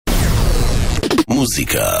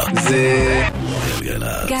המוזיקה זה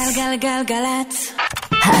גלגלצ. גלגלגלגלצ.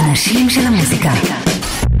 האנשים של המוזיקה.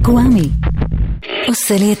 קוואמי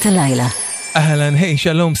עושה לי את הלילה. אהלן, היי,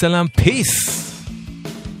 שלום, סלם, פיס.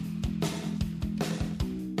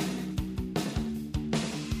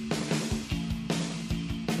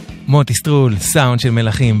 מוטי סטרול, סאונד של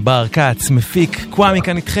מלכים, בר קץ, מפיק, קוואמי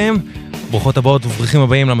כאן איתכם. ברוכות הבאות וברוכים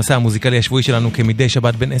הבאים למסע המוזיקלי השבועי שלנו כמדי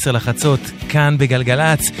שבת בין 10 לחצות, כאן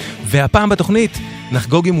בגלגלצ. והפעם בתוכנית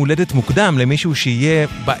נחגוג עם הולדת מוקדם למישהו שיהיה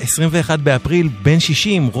ב-21 באפריל בן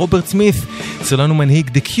 60, רוברט סמית, סולן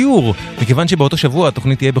ומנהיג הקיור. מכיוון שבאותו שבוע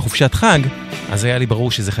התוכנית תהיה בחופשת חג, אז היה לי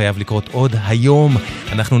ברור שזה חייב לקרות עוד היום.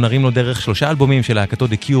 אנחנו נרים לו דרך 3 אלבומים של להקתו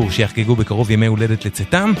הקיור שיחגגו בקרוב ימי הולדת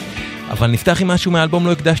לצאתם, אבל נפתח עם משהו מהאלבום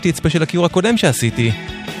לא הקדשתי את ספיישל הקיור הקודם שעשיתי.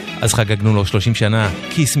 אז חגגנו לו 30 שנה,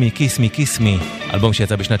 Kiss Me, Kiss Me, Kiss Me, אלבום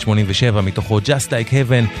שיצא בשנת 87, מתוכו Just Like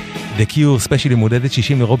Heaven, The Cure, ספיישל עם הולדת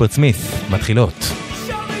 60 לרוברט סמית, מתחילות.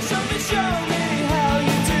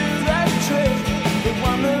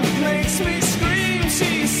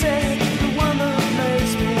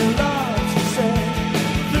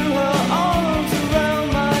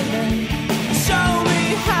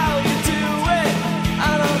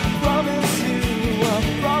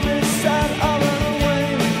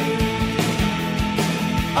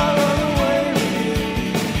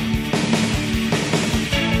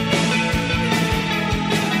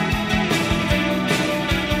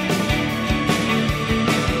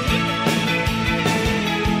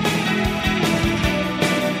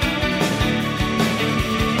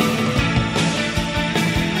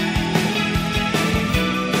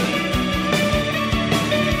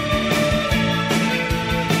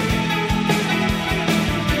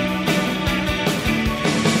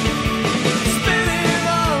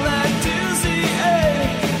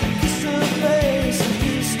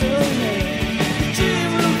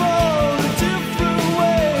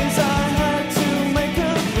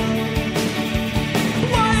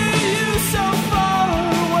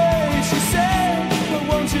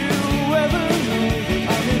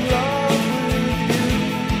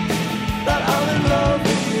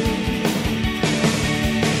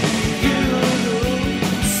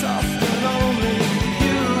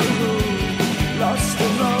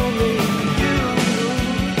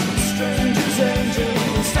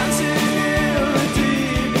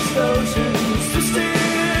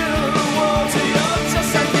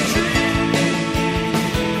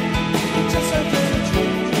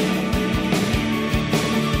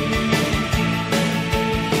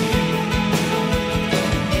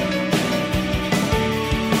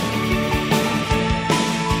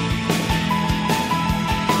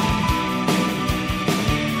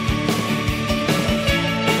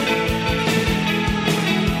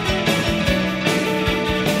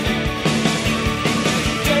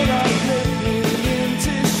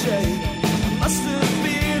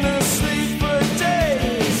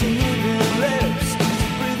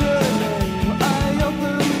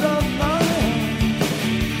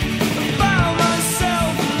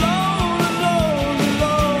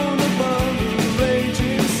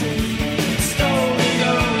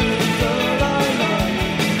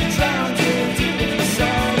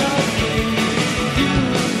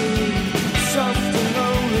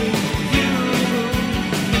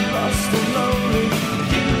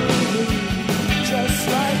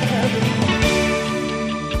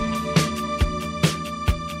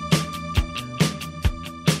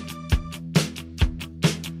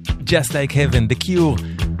 Just Like Heaven, The Cure,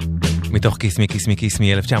 מתוך Kiss Me, Kiss Me, Kiss Me,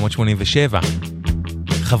 1987.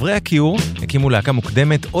 חברי הקיור הקימו להקה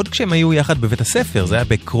מוקדמת עוד כשהם היו יחד בבית הספר, זה היה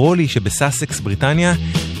בקרולי שבסאסקס, בריטניה,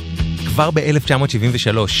 כבר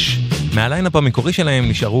ב-1973. מהליינאפ המקורי שלהם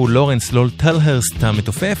נשארו לורנס לול טלהרסט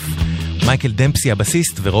המתופף, מייקל דמפסי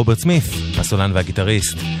הבסיסט ורוברט סמית, הסולן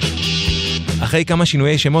והגיטריסט. אחרי כמה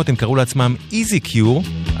שינויי שמות הם קראו לעצמם Easy Cure,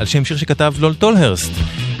 על שם שיר שכתב לול טלהרסט.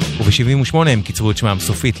 וב-78 הם קיצרו את שמם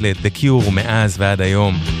סופית ל-The Cure ומאז ועד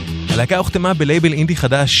היום. הלהקה הוחתמה בלייבל אינדי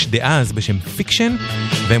חדש דאז בשם פיקשן,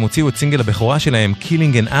 והם הוציאו את סינגל הבכורה שלהם,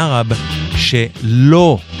 Killing an Arab,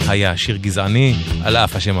 שלא היה שיר גזעני, על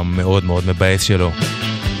אף השם המאוד מאוד מבאס שלו.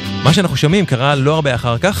 מה שאנחנו שומעים קרה לא הרבה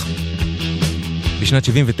אחר כך. בשנת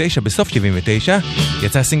 79, בסוף 79,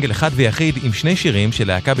 יצא סינגל אחד ויחיד עם 2 שירים של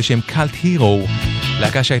להקה בשם Cult Hero,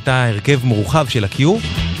 להקה שהייתה הרכב מורחב של הקיור,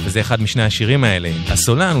 וזה אחד משני השירים האלה.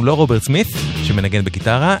 הסולן הוא לא רוברט סמית, שמנגן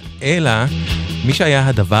בגיטרה, אלא מי שהיה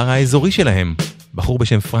הדבר האזורי שלהם, בחור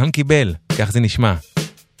בשם פרנקי בל, כך זה נשמע.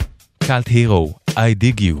 Cult Hero, I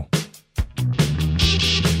dig you.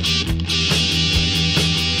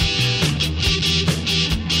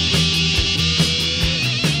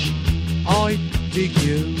 I dig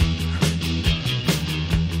you.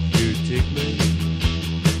 dig me,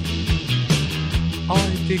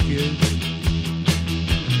 I dig you,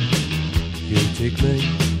 you dig me,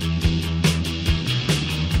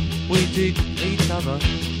 we dig each other.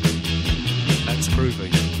 That's groovy,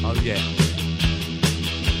 oh yeah.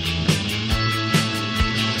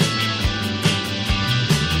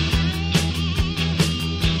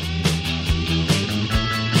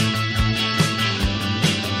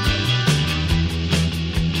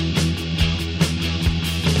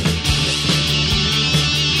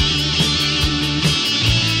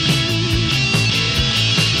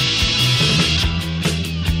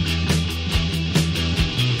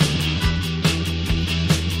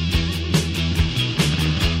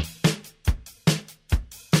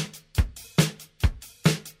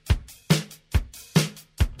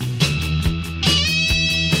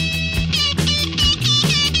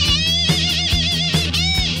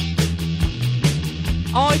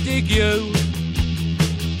 I dig you,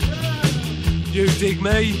 you dig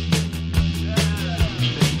me,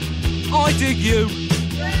 I dig you,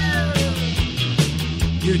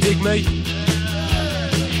 you dig me,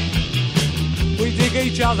 we dig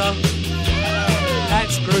each other,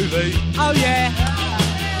 that's groovy, oh yeah.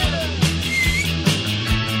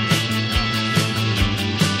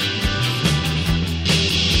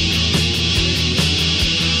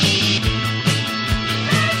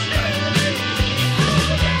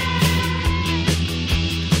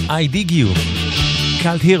 I dig you,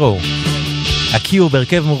 קלט הירו, הקיור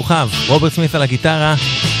בהרכב מורחב, רוברט סמית על הגיטרה,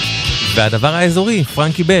 והדבר האזורי,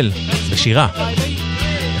 פרנקי בל, בשירה.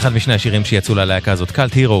 אחד משני השירים שיצאו ללהקה הזאת,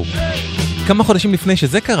 קלט הירו. כמה חודשים לפני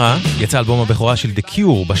שזה קרה, יצא אלבום הבכורה של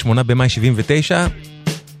הקיור ב8 במאי 79,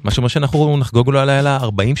 מה שאומר שאנחנו נחגוג לו הלילה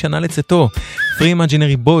 40 שנה לצאתו. Three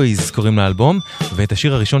Imaginary Boys קוראים לאלבום, ואת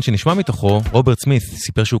השיר הראשון שנשמע מתוכו, רוברט סמית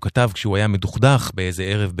סיפר שהוא כתב כשהוא היה מדוכדך באיזה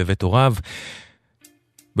ערב בבית הוריו,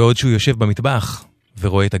 בעוד שהוא יושב במטבח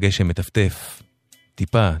ורואה את הגשם מטפטף.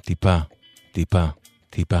 טיפה, טיפה, טיפה,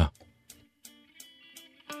 טיפה.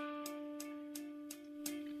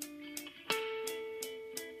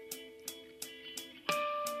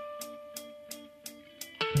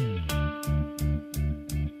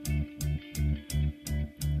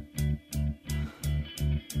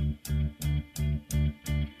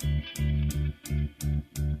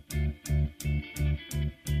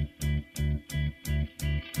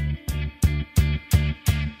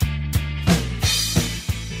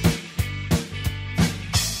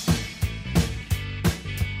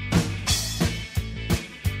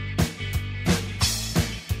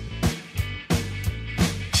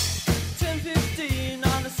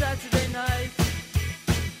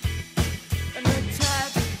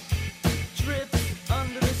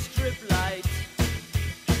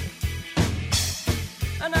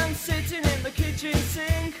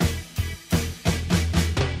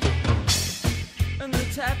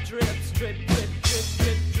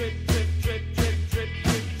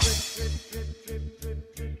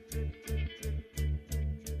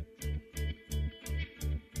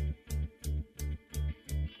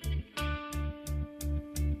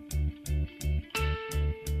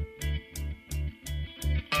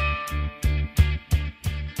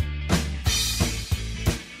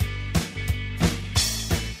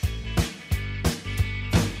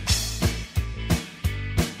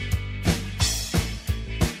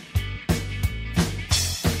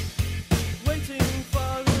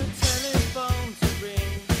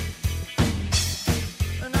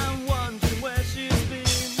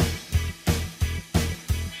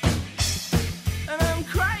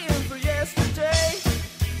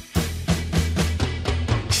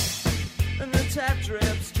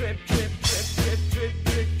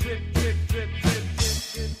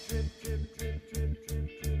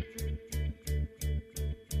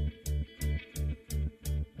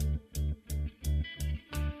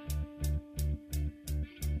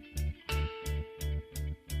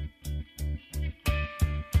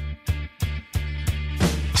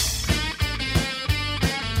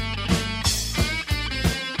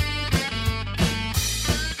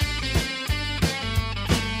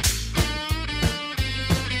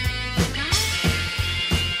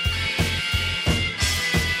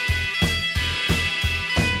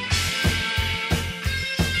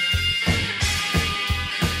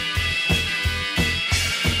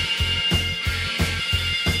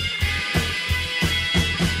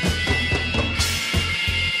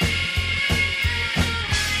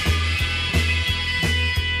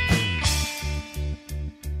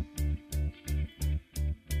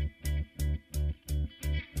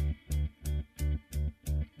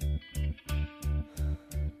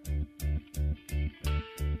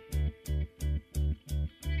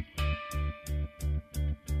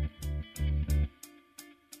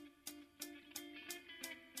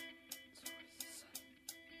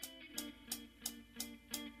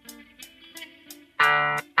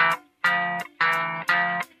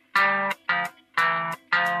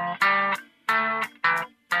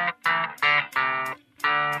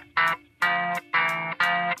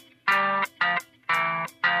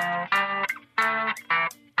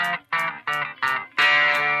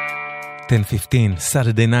 10:15,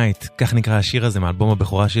 Saturday Night, כך נקרא השיר הזה מאלבום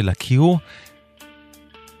הבכורה של הקיור.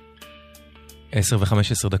 10:15,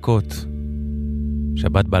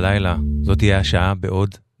 שבת בלילה, זאת תהיה השעה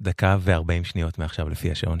בעוד דקה ו40 שניות מעכשיו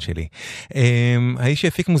לפי השעון שלי. האיש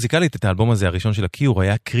שהפיק מוזיקלית את האלבום הזה הראשון של הקיור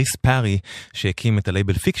היה קריס פארי, שהקים את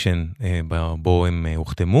הלייבל פיקשן בו הם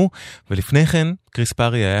הוחתמו, ולפני כן קריס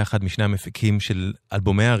פארי היה אחד משני המפיקים של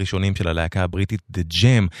אלבומי הראשונים של הלהקה הבריטית The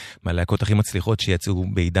Jam, מהלהקות הכי מצליחות שיצאו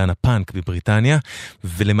בעידן הפאנק בבריטניה,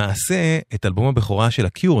 ולמעשה את אלבום הבכורה של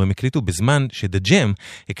הקיור הם הקליטו בזמן ש-The Jam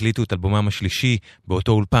הקליטו את אלבומם השלישי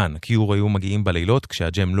באותו אולפן. הקיור היו מגיעים בלילות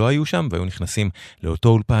כשהג'ם לא היו שם, והיו נכנסים לאותו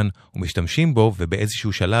אולפן ומשתמשים בו,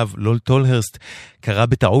 ובאיזשהו שלב לול טולהרסט קרא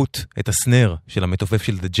בטעות את הסנר של המתופף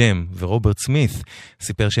של The Jam, ורוברט סמית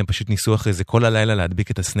סיפר שהם פשוט ניסו אחרי זה כל הלילה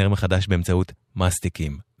להדביק את הסנר מחדש באמצעות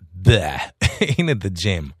מסטיקים. הנה The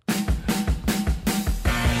Jam.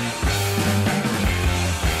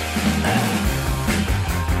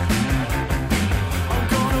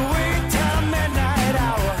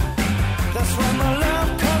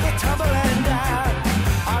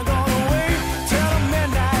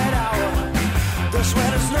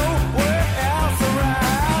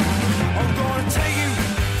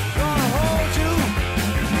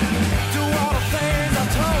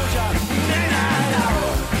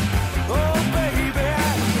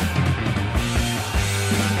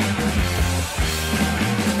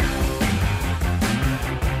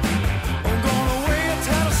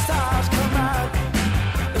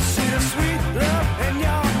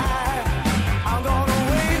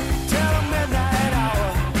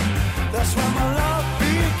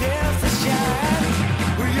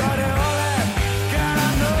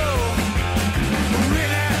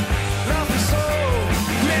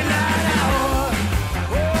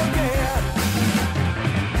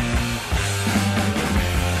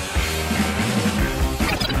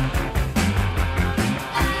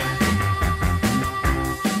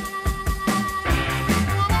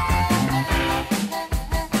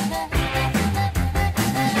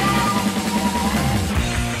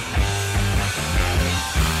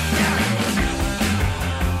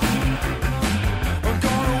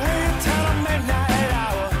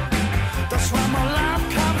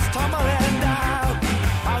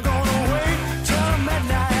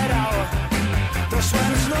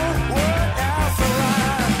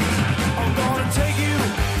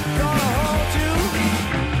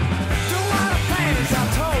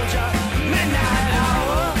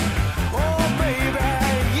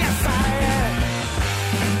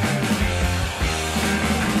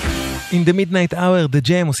 In the Midnight Hour, The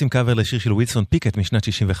Jam עושים קאבר לשיר של ווילסון פיקט משנת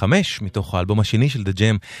 65, מתוך האלבום השני של The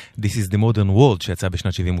Jam, This is the Modern World, שיצא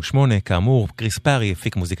בשנת 78. כאמור, קריס פארי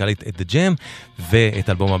הפיק מוזיקלית את The Jam, ואת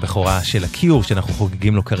אלבום הבכורה של הקיור, שאנחנו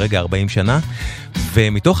חוגגים לו כרגע 40 שנה.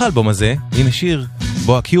 ומתוך האלבום הזה, הנה שיר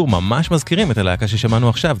בו הקיור ממש מזכירים את הלהקה ששמענו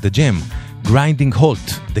עכשיו, The Jam, Grinding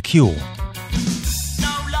Halt, The Cure.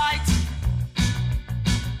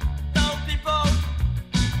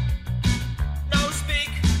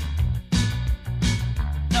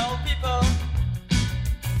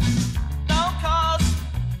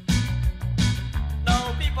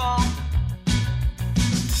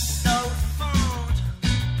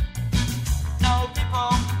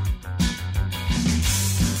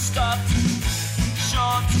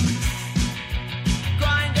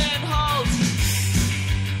 Grind and halt.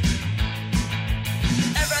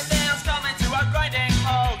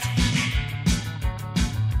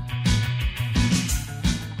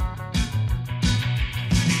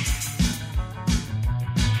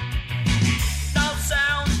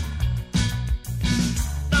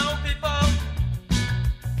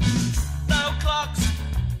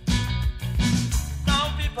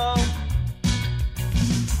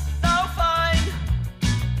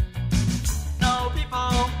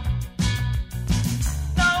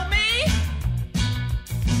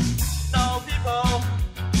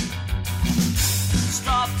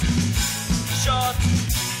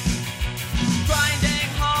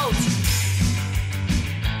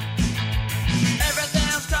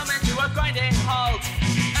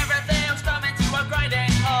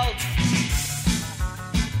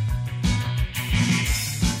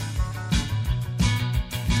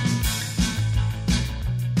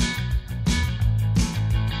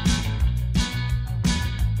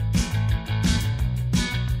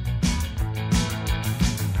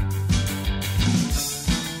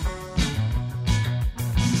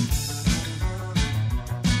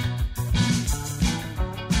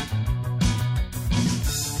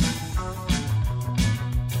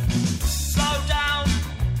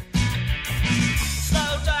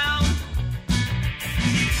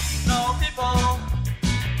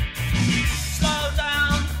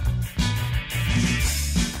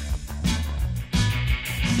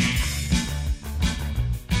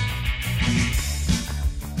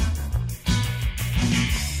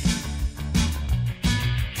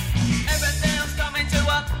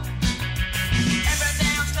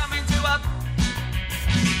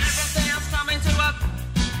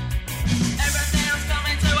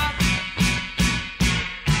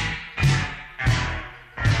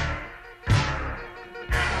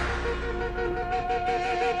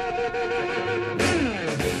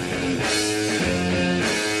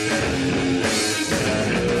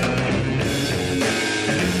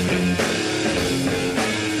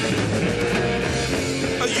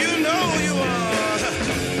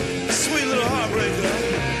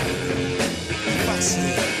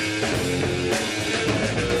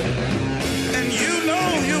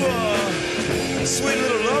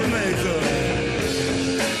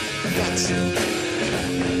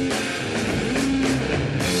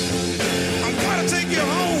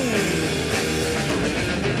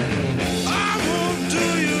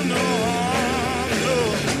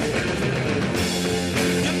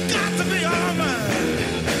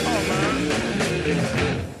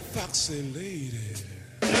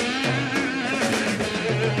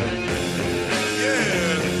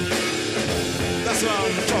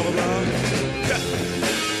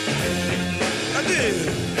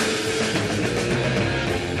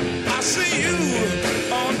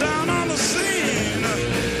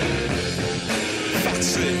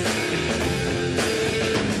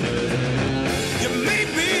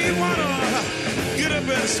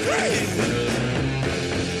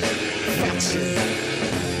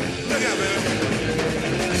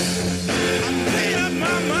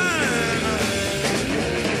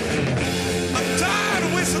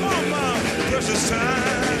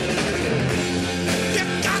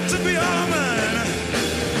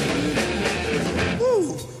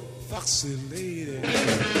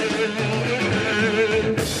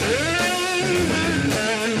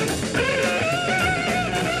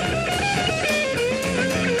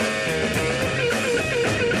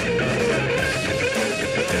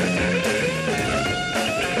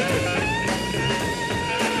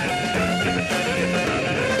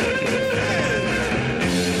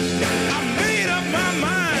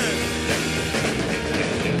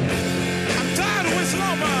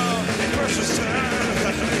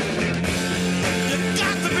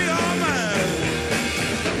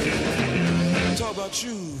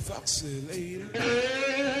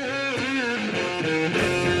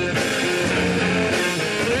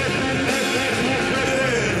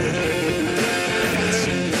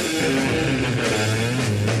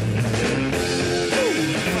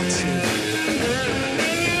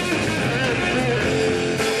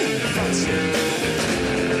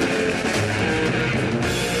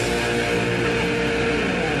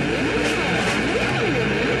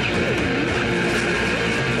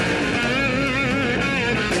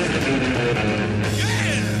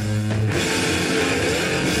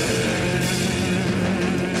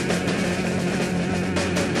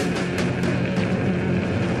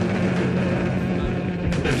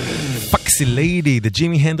 ליידי, The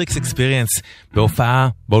Jimi Hendrix Experience, בהופעה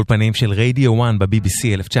באולפנים של רדיו 1 ב-BBC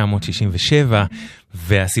 1967,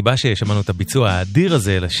 והסיבה ששמענו את הביצוע האדיר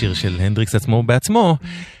הזה לשיר של הנדריקס עצמו בעצמו,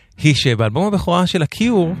 היא שבאלבום הבכורה של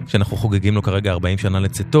הקיור, שאנחנו חוגגים לו כרגע 40 שנה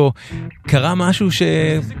לצאתו, קרה משהו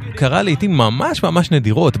שקרה לעתים ממש ממש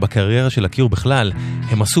נדירות בקריירה של הקיור בכלל.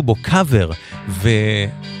 הם עשו בו קאבר,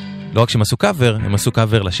 לא רק שהם עשו קאבר, הם עשו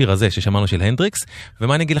קאבר לשיר הזה ששמענו של הנדריקס,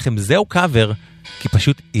 ומה אני אגיד לכם, זהו קאבר, כי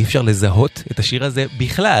פשוט אי אפשר לזהות את השיר הזה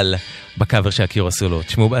בכלל בקאבר שהקיור עשו לו.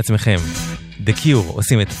 תשמעו בעצמכם, The Cure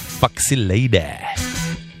עושים את Foxy Lady.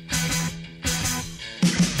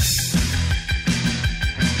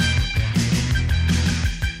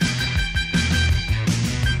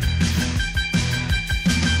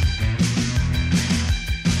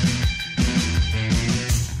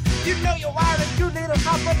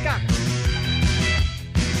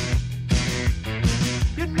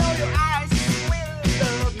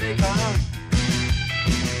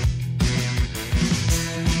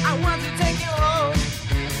 I want to take you home.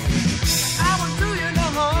 I want to you.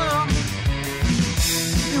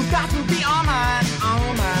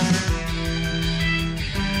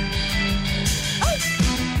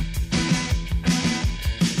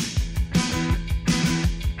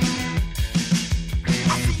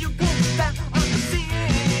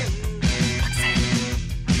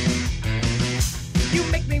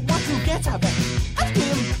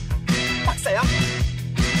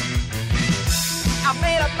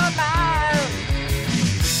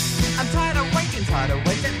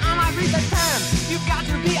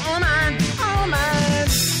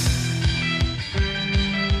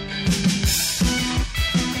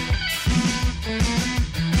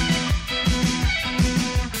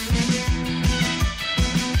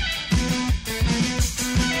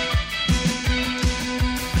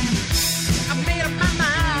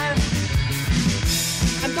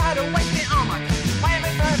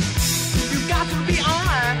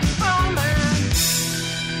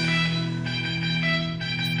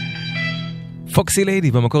 פוקסי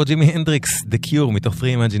ליידי, במקור ג'ימי הנדריקס, The Cure, מתוך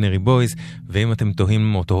 3 Imaginary Boys, ואם אתם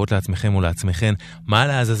תוהים או תוהות לעצמכם או לעצמכם, מה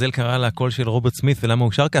לעזאזל קרה לקול של רוברט סמית ולמה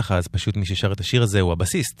הוא שר ככה, אז פשוט מי ששר את השיר הזה הוא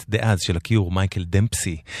הבסיסט, דאז של הקיור, מייקל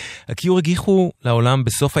דמפסי. הקיור הגיחו לעולם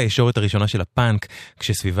בסוף הישורת הראשונה של הפאנק,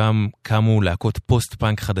 כשסביבם קמו להקות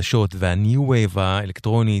פוסט-פאנק חדשות, והניו וייב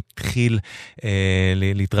האלקטרוני התחיל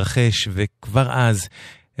להתרחש, וכבר אז,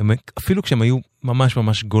 אפילו כשהם היו ממש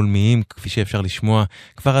ממש גולמיים, כפי שאפשר לשמוע,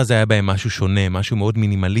 כבר אז היה בהם משהו שונה, משהו מאוד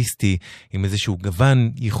מינימליסטי, עם איזשהו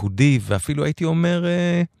גוון ייחודי, ואפילו הייתי אומר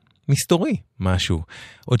מסתורי משהו.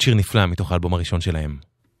 עוד שיר נפלא מתוך האלבום הראשון שלהם,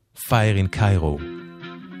 Fire in Cairo.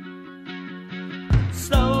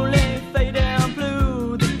 Slowly fading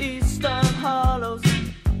blue, the eastern hollows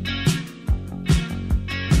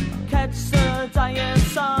catch the dying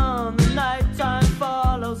sun, the nighttime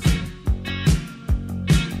follows.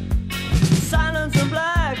 Silence and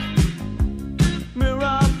black,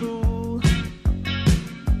 mirror pool.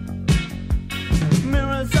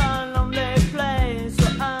 Mirrors a lonely place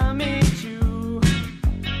where I meet you.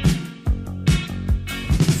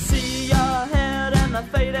 See your head and the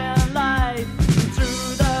fading light. Through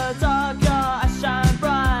the dark your eyes shine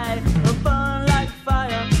bright. Burn like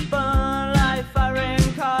fire in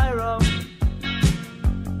Cairo.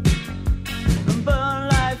 Burn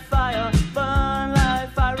like fire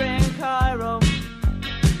in Cairo.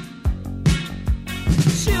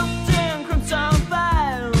 Shifting crimson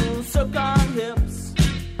veils, soak on hips.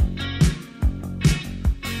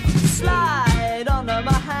 Slide under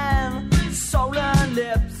my hand, soul and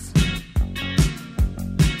lips.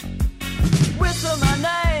 Whistle my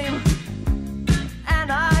name, and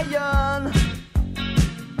I yearn.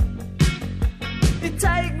 You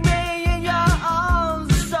take me in your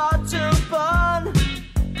arms, start to burn.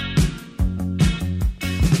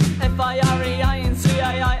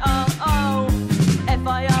 F-I-R-E-I-N-C-A-I-R-O,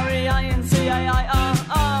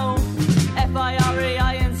 F-I-R-E-I-N-C-A-I-R-O,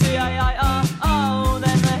 F-I-R-E-I-N-C-A-I-R-O.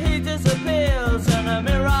 Then the heat disappears and the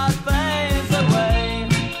mirage fades away.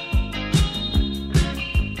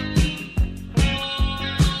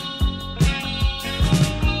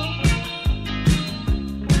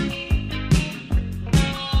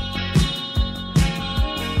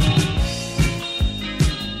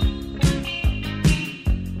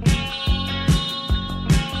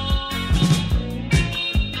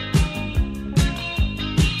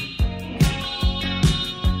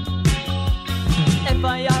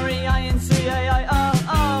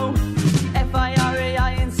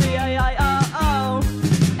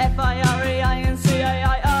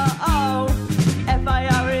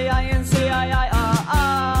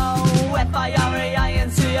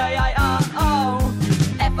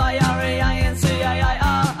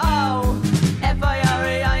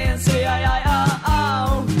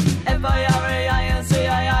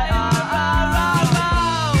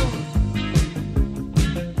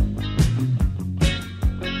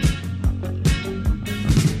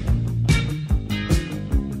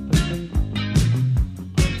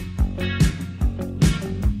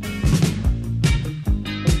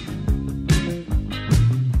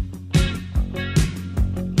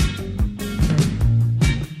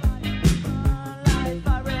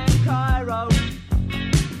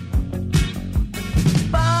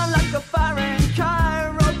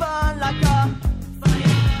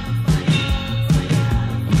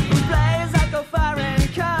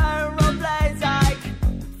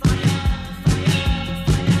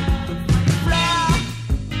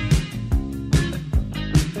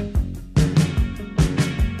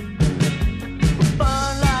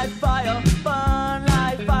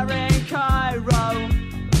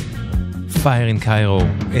 Fire in Cairo,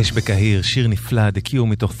 אש בקהיר, שיר נפלא, The Cure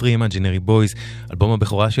מתוך 3 Imaginary Boys, אלבום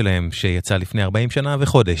הבכורה שלהם שיצא לפני 40 שנה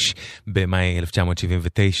וחודש, במאי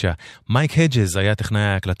 1979. מייק הג'ז היה טכנאי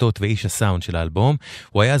ההקלטות ואיש הסאונד של האלבום,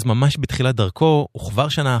 הוא היה אז ממש בתחילת דרכו, וכבר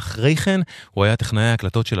שנה אחרי כן הוא היה טכנאי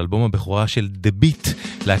ההקלטות של אלבום הבכורה של The Beat,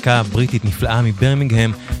 להקה בריטית נפלאה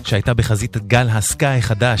מברמינגהם, שהייתה בחזית גל הסקאי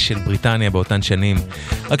החדש של בריטניה באותן שנים.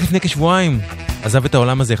 רק לפני כשבועיים עזב את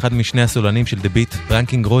העולם הזה אחד משני הסולנים של The Beat,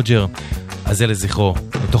 רנקינג רוג'ר, אז זה לזכרו,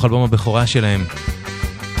 בתוך אלבום הבכורה שלהם,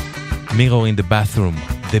 Mirror in the Bathroom,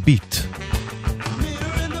 The Beat.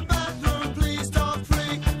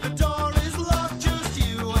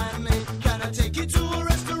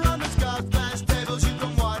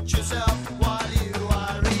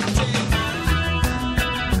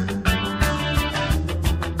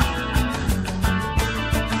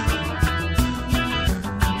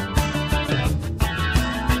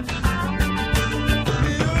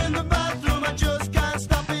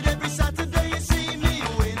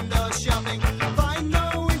 Shopping, find no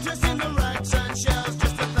interest in the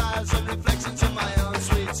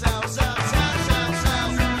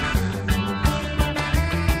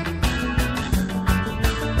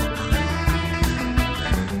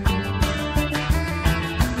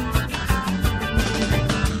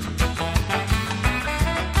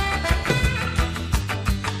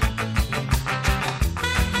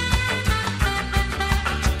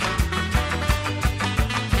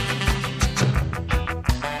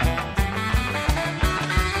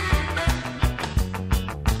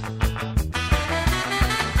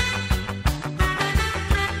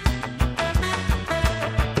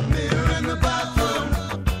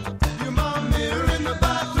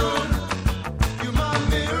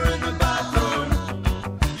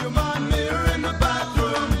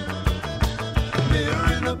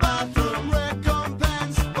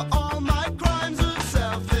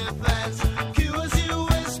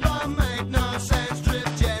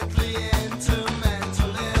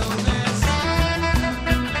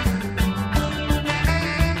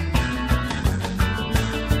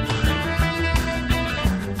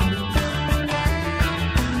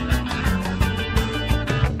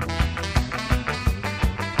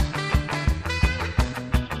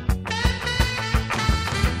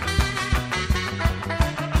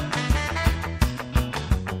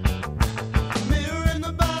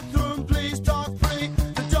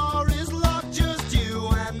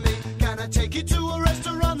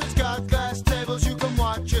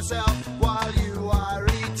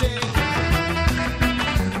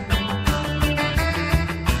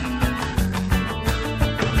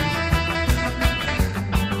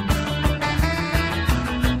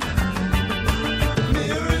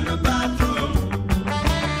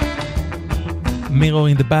Mirror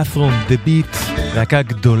in the Bathroom, The Beat, להקה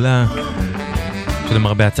גדולה,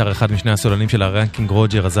 שלמרבה הצער אחד משני הסולנים של הרנקינג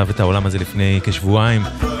רוג'ר עזב את העולם הזה לפני כשבועיים,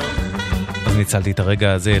 אז ניצלתי את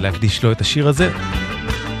הרגע הזה להקדיש לו את השיר הזה,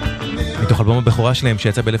 מתוך אלבום הבכורה שלהם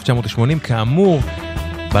שיצא ב-1980, כאמור,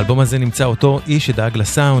 באלבום הזה נמצא אותו איש שדאג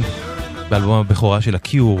לסאונד, באלבום הבכורה של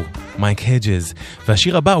הקיור, מייק הג'ז,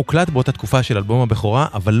 והשיר הבא הוקלט באותה תקופה של אלבום הבכורה,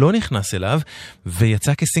 אבל לא נכנס אליו,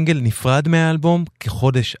 ויצא כסינגל נפרד מהאלבום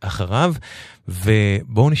כחודש אחריו,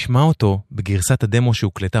 ובואו נשמע אותו בגרסת הדמו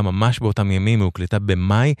שהוקלטה ממש באותם ימים, היא הוקלטה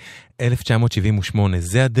במאי 1978,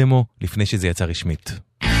 זה הדמו לפני שזה יצא רשמית.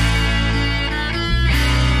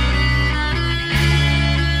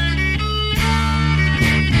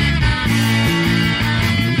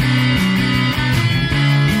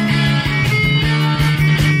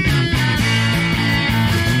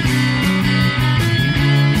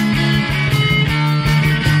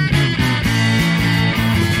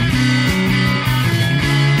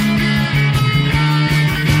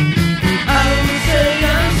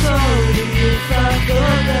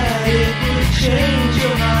 Change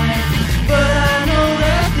your mind, but I know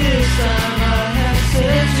that this time I have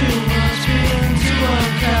said too much, being too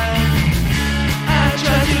unkind. I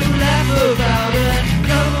try to laugh about it,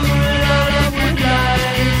 cover it all up with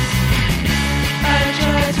lies. I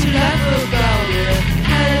try to laugh about it,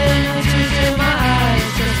 hiding the tears in my eyes,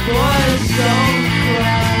 'cause boys don't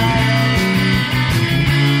cry.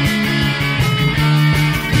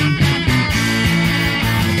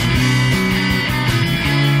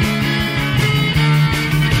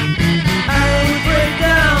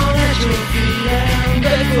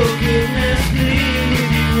 Forgiveness, plead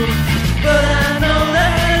with you, but I know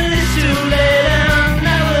that it's too late and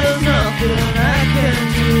now there's nothing I can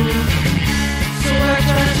do. So I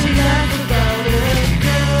try to laugh about it,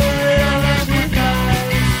 cover it all up with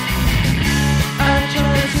lies. I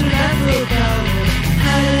try to laugh about it,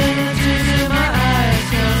 hiding the tears in my eyes,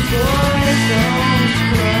 'cause boys don't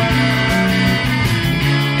cry.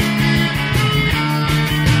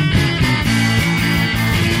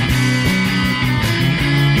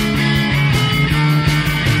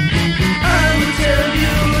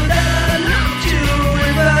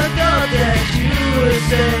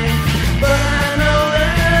 But I know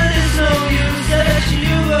that it's no use that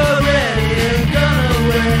you've already gone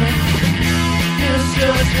away. It's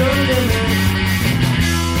just your limit,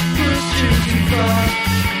 pushed you too far.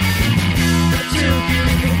 I took you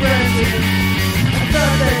for granted, I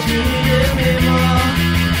thought that you needed me more.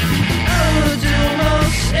 I would do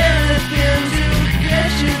most anything to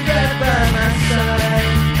get you back by my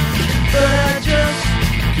side, but I just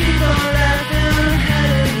keep on laughing,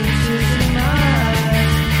 hiding the tears in my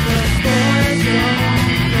eyes. Boys don't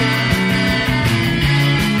cry.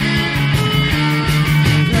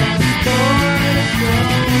 'Cause boys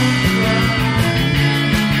don't cry.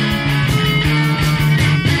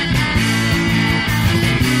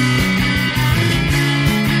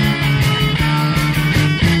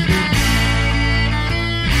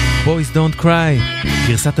 Boys Don't Cry,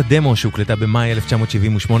 גרסת הדמו שהוקלטה במאי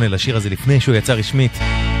 1978 לשיר הזה לפני שהוא יצא רשמית,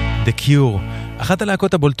 The Cure. אחת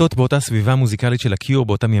הלהקות הבולטות באותה סביבה מוזיקלית של הקיור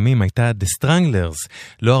באותם ימים הייתה The Stranglers.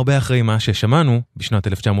 לא הרבה אחרי מה ששמענו, בשנת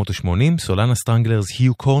 1980, סולן הסטרנגלרס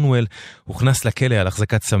היו קורנוול הוכנס לכלא על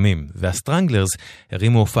החזקת סמים, והסטרנגלרס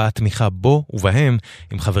הרימו הופעת תמיכה בו ובהם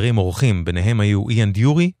עם חברים אורחים, ביניהם היו איאן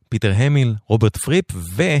דיורי, פיטר המיל, רוברט פריפ,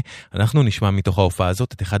 ואנחנו נשמע מתוך ההופעה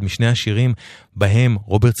הזאת את אחד משני השירים בהם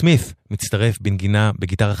רוברט סמית מצטרף בנגינה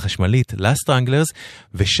בגיטרה חשמלית לסטרנגלרס,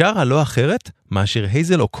 ושרה לא אחרת מאשר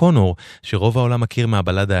הייזל אוקונור, שרוב העולם מכיר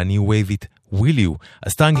מהבלדה הניו וייבית Will You.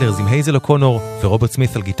 הסטרנגלרס עם הייזל אוקונור ורוברט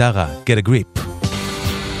סמית על גיטרה, Get a Grip.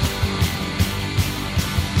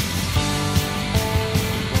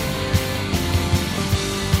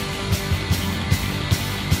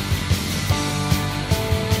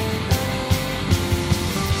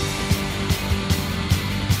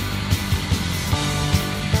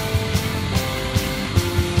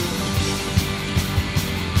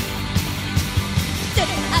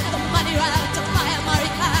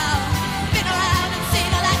 Been around and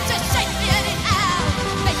seen a lot to shake me anyhow.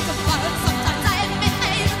 Make some fun, sometimes I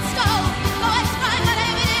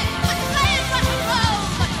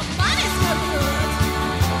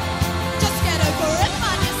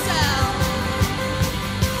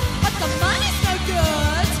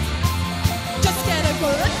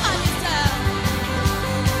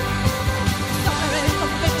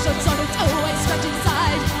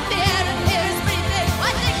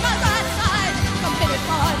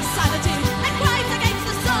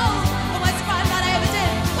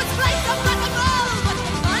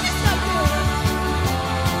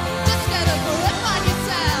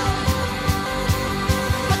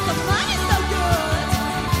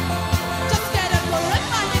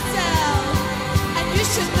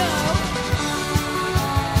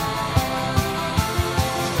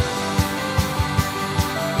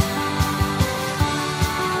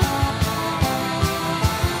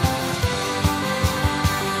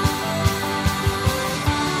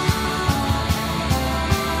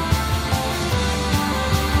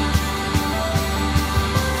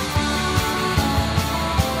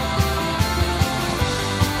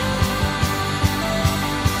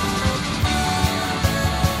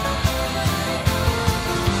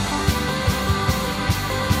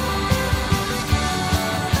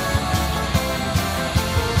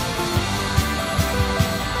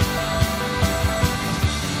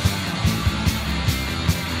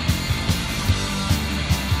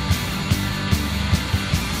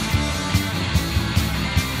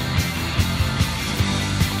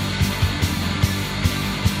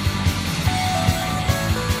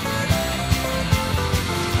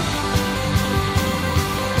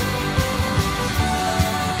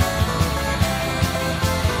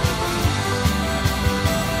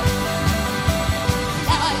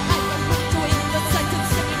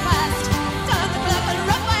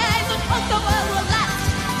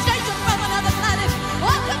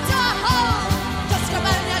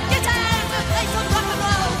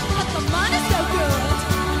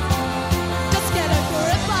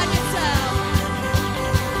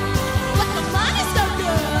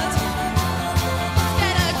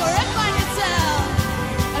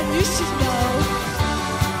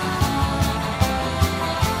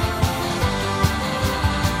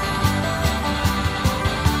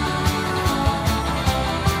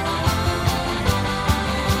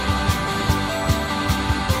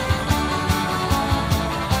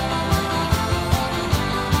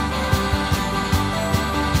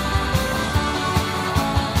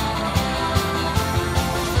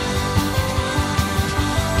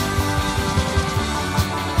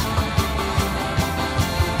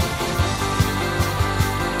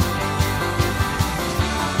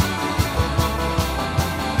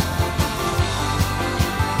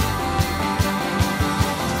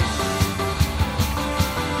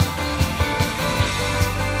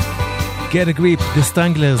Get a Grip, The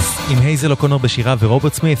Stranglers, עם הייזל אוקונור בשירה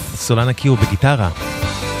ורוברט סמית, סולן הקיור בגיטרה.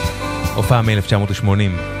 הופעה מ-1980.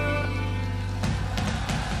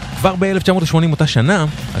 כבר ב-1980 אותה שנה,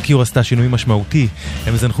 הקיור עשתה שינוי משמעותי.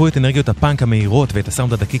 הם זנחו את אנרגיות הפאנק המהירות ואת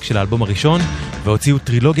הסאונד הדקיק של האלבום הראשון, והוציאו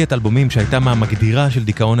טרילוגיית אלבומים שהייתה מהמגדירה של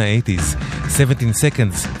דיכאון ה-80s, 17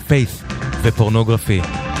 Seconds, Faith ופורנוגרפי.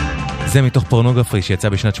 זה מתוך פורנוגרפי שיצא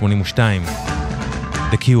בשנת 82.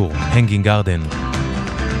 The Cure, Hanging Garden.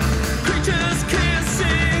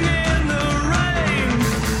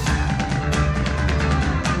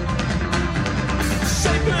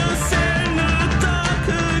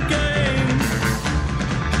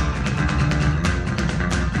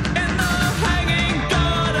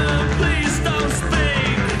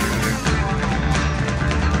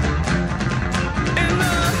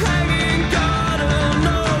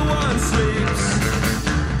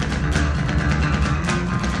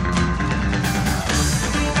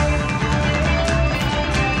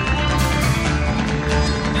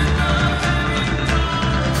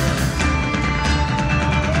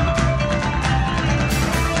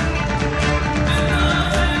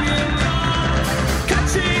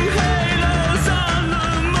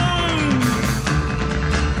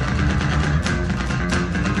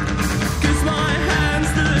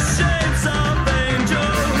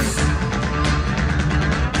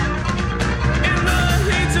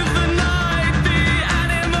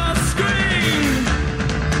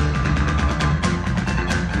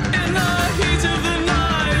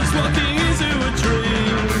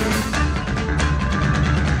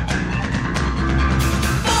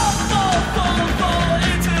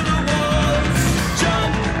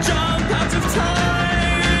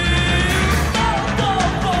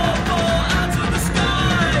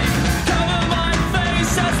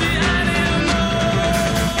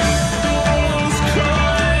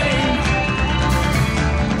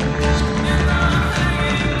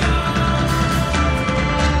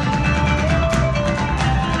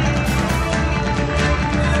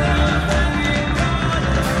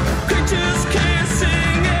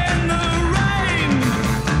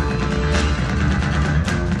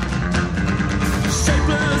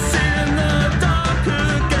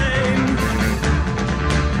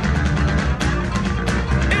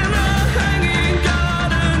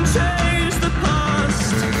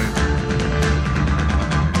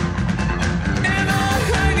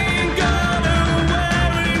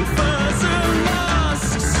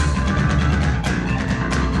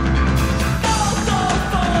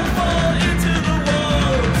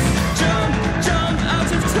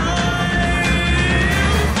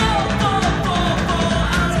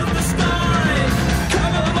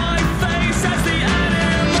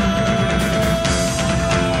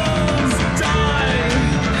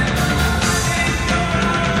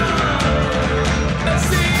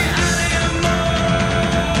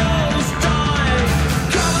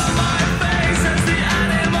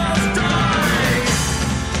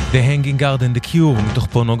 The Hanging Garden, The Cure, מתוך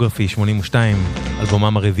פורנוגרפי 82,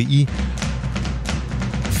 אלבומם הרביעי.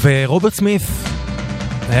 ורוברט סמית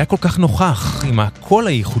היה כל כך נוכח עם הקול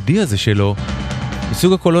הייחודי הזה שלו,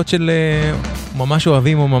 מסוג הקולות של ממש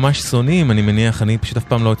אוהבים או ממש שונאים, אני מניח. אני פשוט אף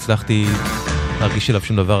פעם לא הצלחתי להרגיש אליו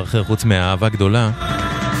שום דבר אחר חוץ מהאהבה גדולה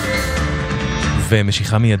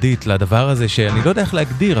ומשיכה מיידית לדבר הזה שאני לא יודע איך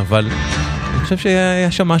להגדיר, אבל אני חושב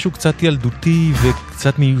שהיה שם משהו קצת ילדותי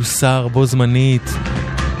וקצת מיוסר בו זמנית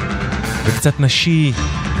וקצת נשי,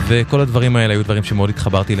 וכל הדברים האלה היו דברים שמאוד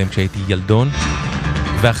התחברתי אליהם כשהייתי ילדון.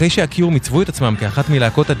 ואחרי שהקיור מצבו את עצמם כאחת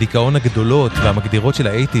מלהקות הדיכאון הגדולות והמגדירות של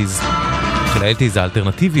ה-80s,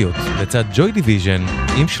 האלטרנטיביות, לצד ג'וי דיוויז'ן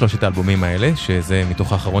עם שלושת האלבומים האלה, שזה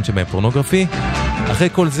מתוך האחרון שבהם פורנוגרפי, אחרי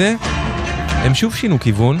כל זה הם שוב שינו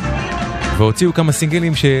כיוון והוציאו כמה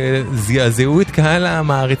סינגלים שזעזעו את קהל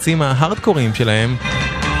המעריצים ההארדקוריים שלהם,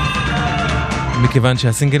 מכיוון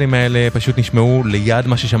שהסינגלים האלה פשוט נשמעו ליד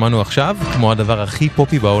מה ששמענו עכשיו, כמו הדבר הכי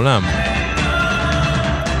פופי בעולם.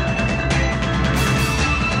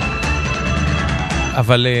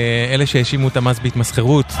 אבל אלה שהאשימו את המס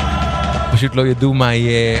בהתמסחרות פשוט לא ידעו מה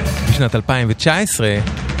יהיה בשנת 2019,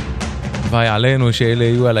 ויעלינו שאלה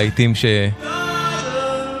יהיו הלהיטים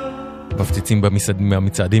שמפציצים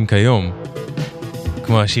במצעדים כיום,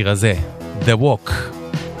 כמו השיר הזה, The Walk.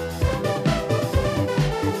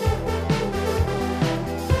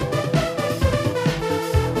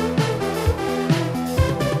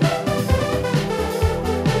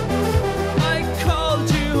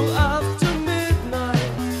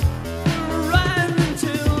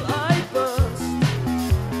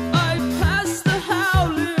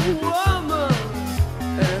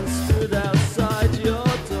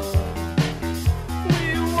 We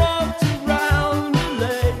walked around the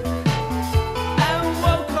lake.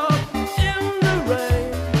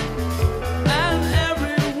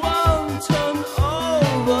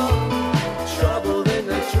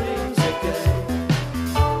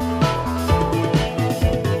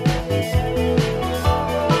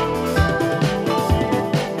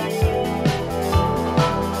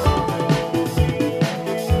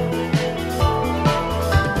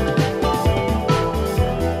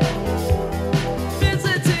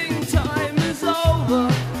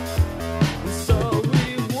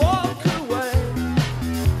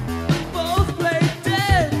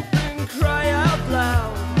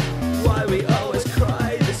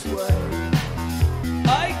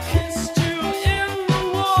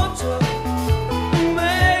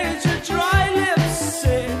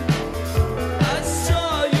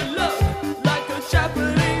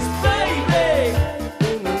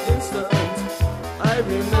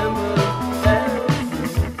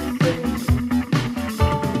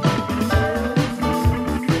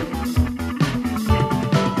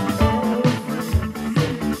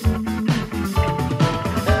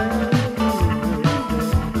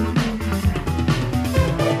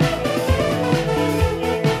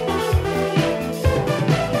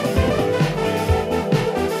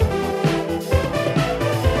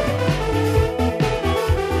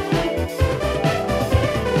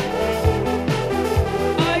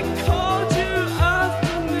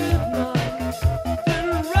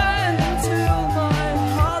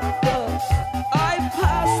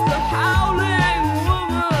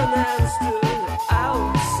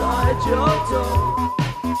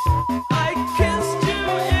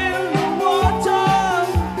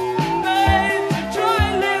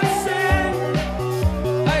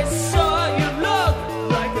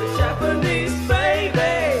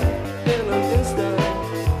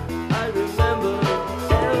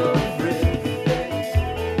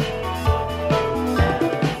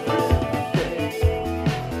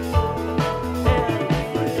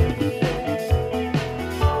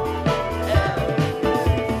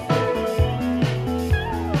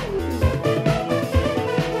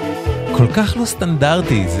 כל כך לא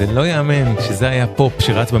סטנדרטי, זה לא יאמן שזה היה פופ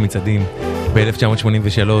שרץ במצעדים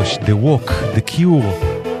ב-1983, The Walk, The Cure.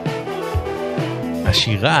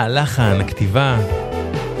 השירה, הלחן, הכתיבה,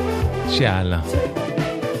 שאלה.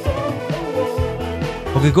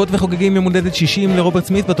 חוגגות וחוגגים יום הולדת 60 לרוברט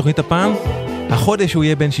סמית בתוכנית הפעם. החודש הוא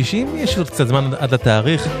יהיה בן 60, יש עוד קצת זמן עד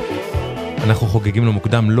לתאריך. אנחנו חוגגים לו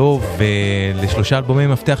מוקדם לו ולשלושה אלבומי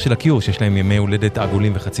מפתח של הקיור, שיש להם ימי הולדת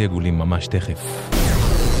עגולים וחצי עגולים ממש תכף.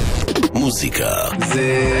 מוזיקה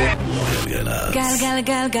זה גלגלצ.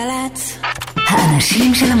 גלגלגלגלצ.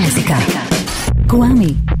 האנשים של המוזיקה.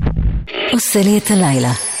 קוואמי עושה לי את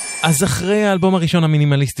הלילה. אז אחרי האלבום הראשון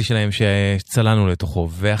המינימליסטי שלהם שצלנו לתוכו,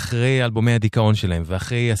 ואחרי אלבומי הדיכאון שלהם,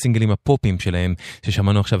 ואחרי הסינגלים הפופים שלהם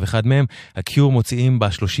ששמענו עכשיו אחד מהם, הקיור מוציאים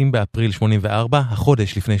ב-30 באפריל 84,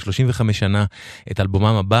 החודש לפני 35 שנה, את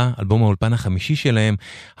אלבומם הבא, אלבום האולפן החמישי שלהם,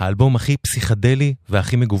 האלבום הכי פסיכדלי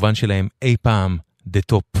והכי מגוון שלהם אי פעם.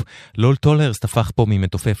 The Top. לול טולרסט הפך פה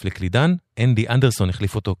ממתופף לקלידן, אנדי אנדרסון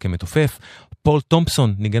החליף אותו כמתופף, פול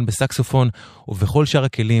תומפסון ניגן בסקסופון, ובכל שאר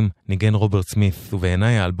הכלים ניגן רוברט סמית,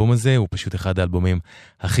 ובעיניי האלבום הזה הוא פשוט אחד האלבומים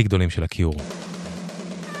הכי גדולים של הקיור.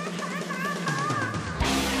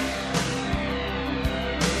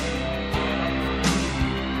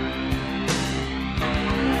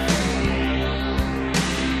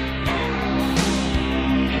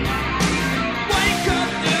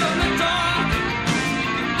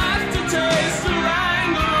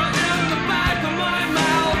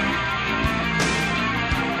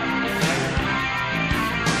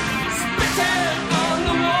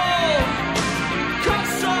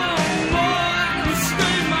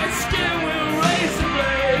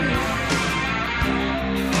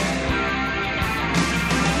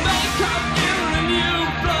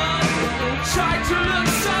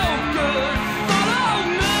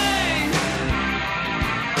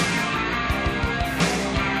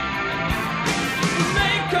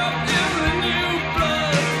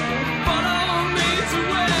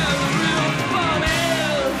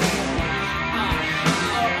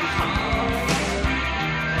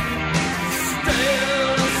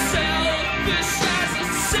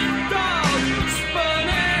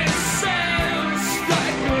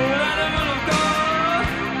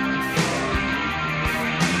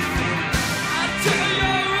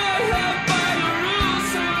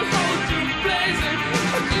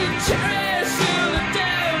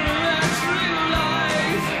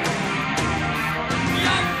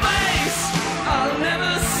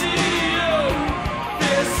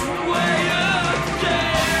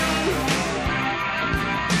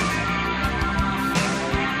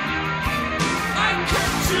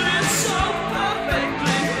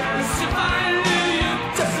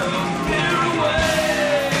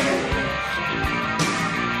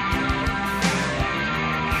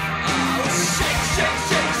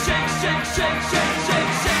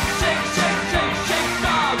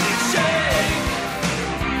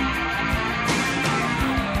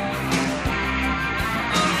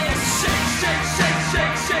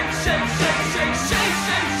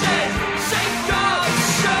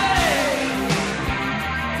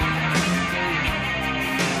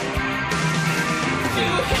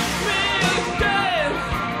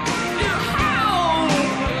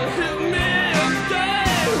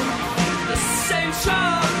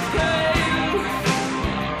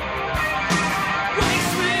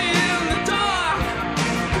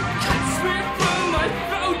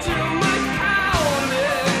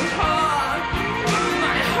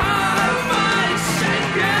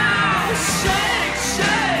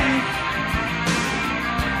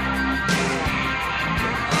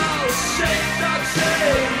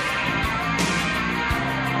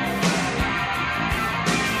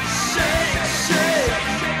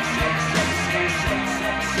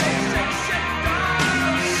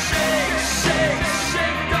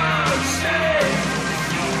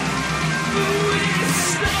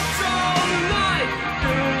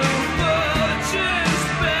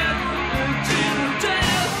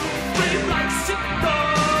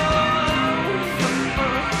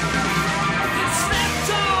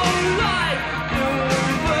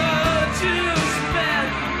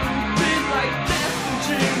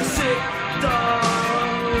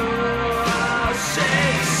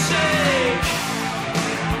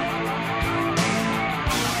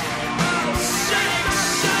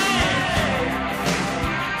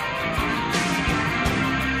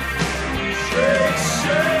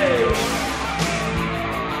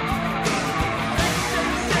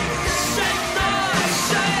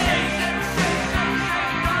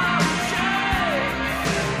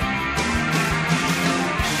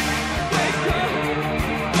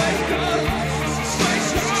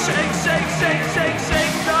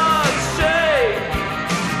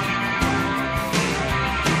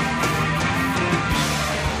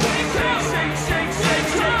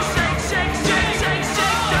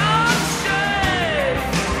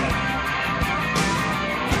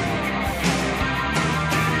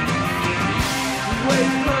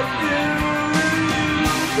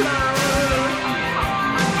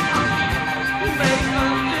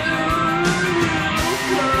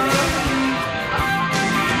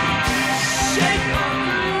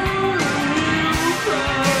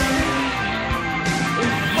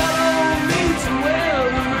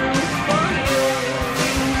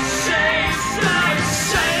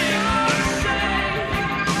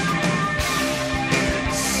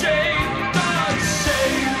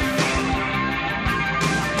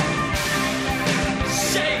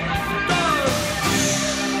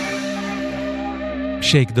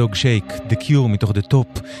 שייק דוג שייק, The Cure מתוך The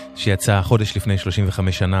Top, שיצא חודש לפני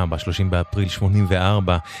 35 שנה, ב-30 באפריל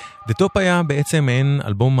 84. The Top היה בעצם מעין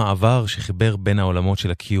אלבום מעבר שחיבר בין העולמות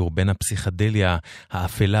של הקיור, בין הפסיכדליה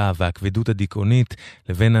האפלה והכבדות הדיכאונית,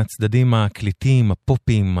 לבין הצדדים הקליטים,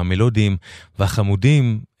 הפופים, המלודיים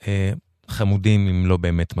והחמודים, חמודים אם לא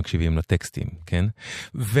באמת מקשיבים לטקסטים, כן?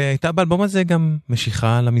 והייתה באלבום הזה גם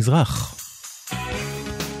משיכה למזרח.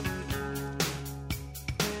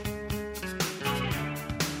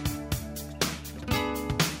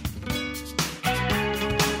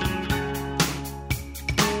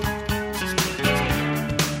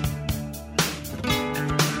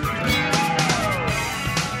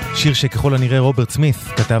 שיר שככל הנראה רוברט סמית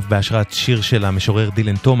כתב בהשראת שיר של המשורר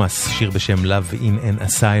דילן תומאס, שיר בשם Love in an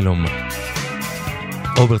Asylum.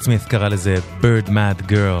 רוברט סמית קרא לזה Bird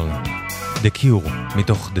Mad Girl, The Cure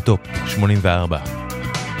מתוך The Top 84.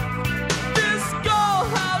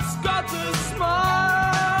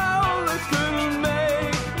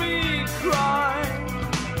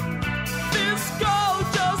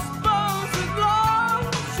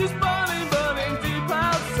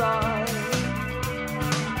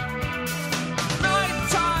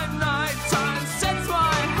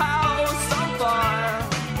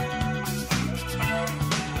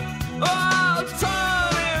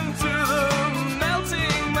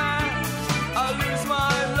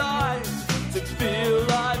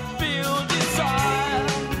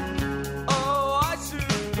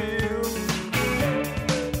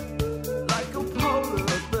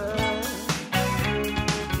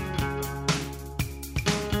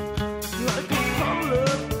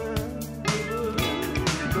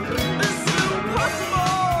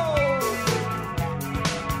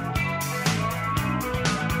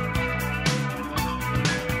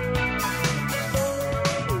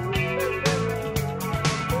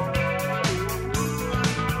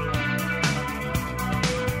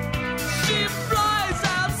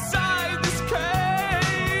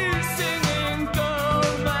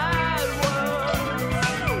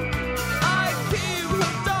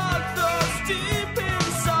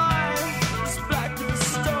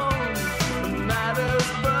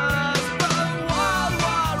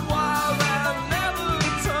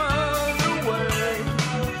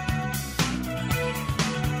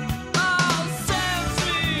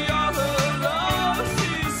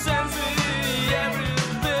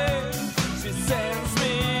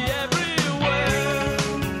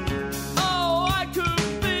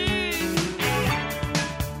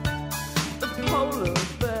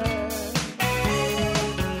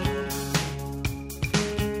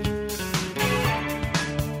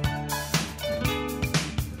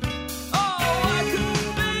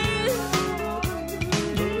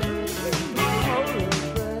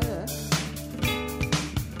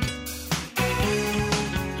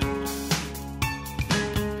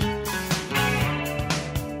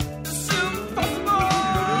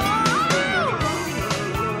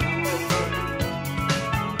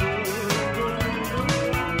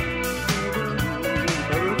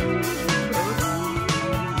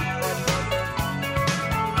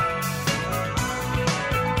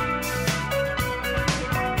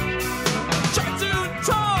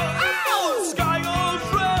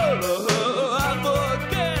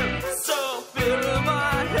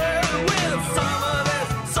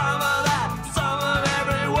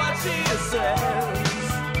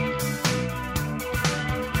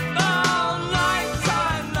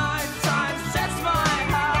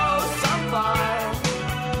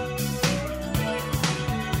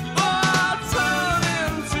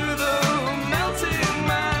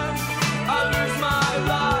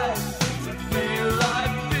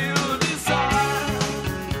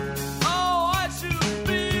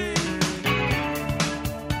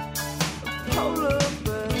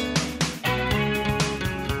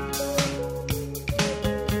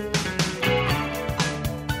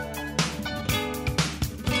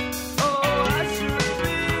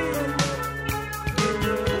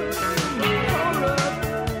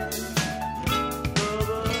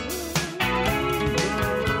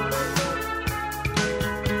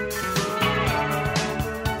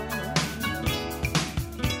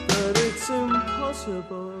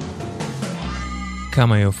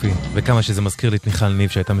 כמה יופי, וכמה שזה מזכיר לי את מיכל ניב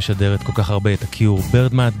שהייתה משדרת כל כך הרבה את הקיור,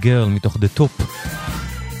 Bird Mad Girl מתוך The Top.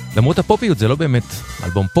 למרות הפופיות זה לא באמת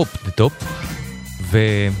אלבום פופ, The Top,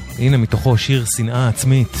 והנה מתוכו שיר שנאה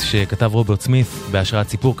עצמית שכתב רוברט סמית בהשראת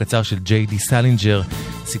סיפור קצר של ג'יי.די סלינג'ר,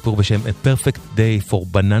 סיפור בשם A Perfect Day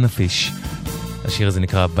for Banana Fish. השיר הזה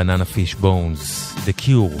נקרא Banana Fish Bones, The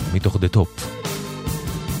Cure מתוך The Top.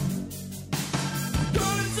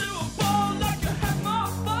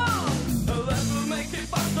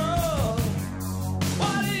 Why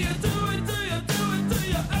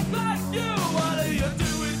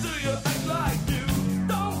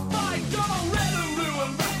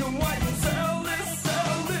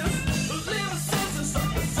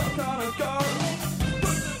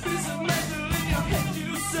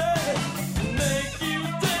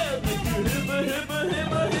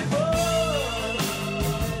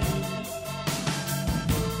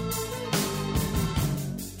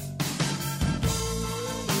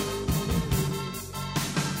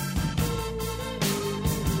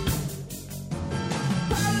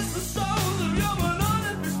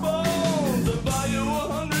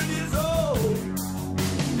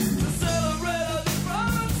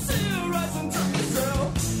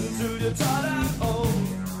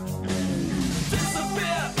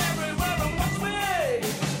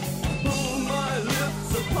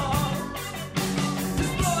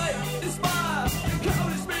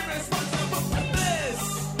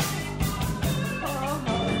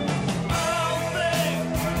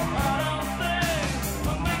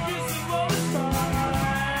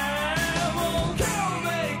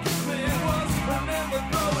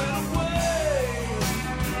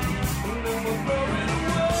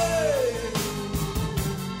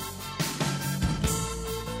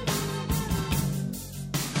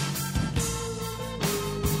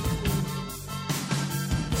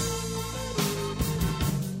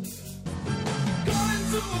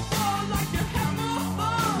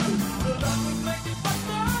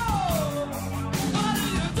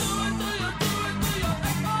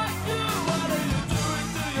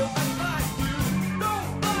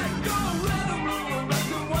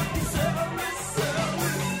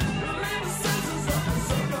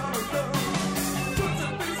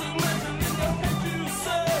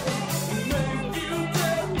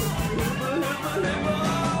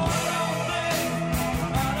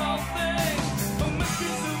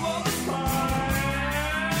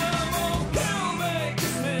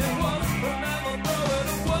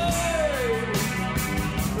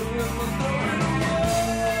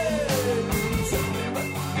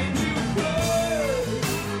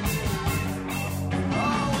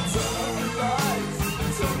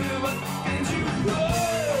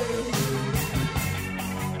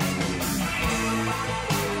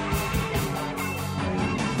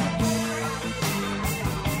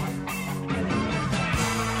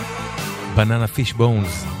בננה פיש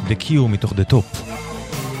בונס, הקיור מתוך The Top.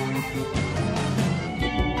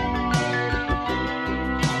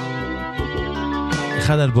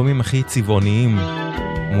 אחד האלבומים הכי צבעוניים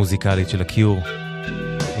מוזיקלית של הקיור,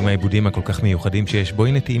 עם העיבודים הכל כך מיוחדים שיש. בו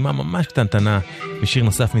הנה טעימה ממש קטנטנה משיר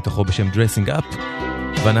נוסף מתוכו בשם Dressing Up,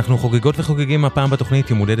 ואנחנו חוגגות וחוגגים הפעם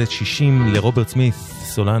בתוכנית עם הולדת 60 לרוברט סמית,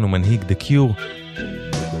 סולן ומנהיג The Cure.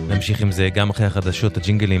 נמשיך עם זה גם אחרי החדשות,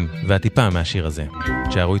 הג'ינגלים והטיפה מהשיר הזה.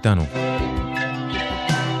 תשארו איתנו.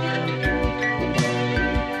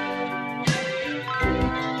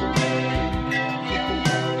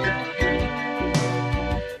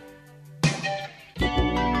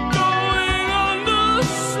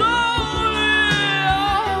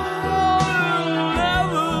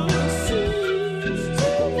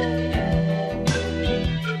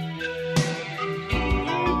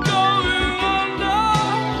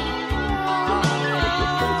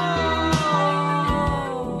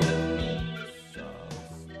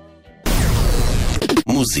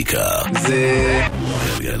 מוזיקה זה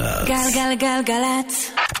גלגלצ.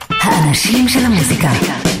 גלגלגלגלצ. האנשים של המוזיקה.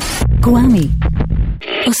 קוואמי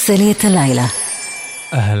עושה לי את הלילה.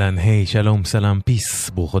 אהלן, היי, שלום, סלם, פיס,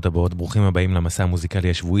 ברוכות הבאות, ברוכים הבאים למסע המוזיקלי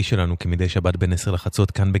השבועי שלנו כמדי שבת בין 10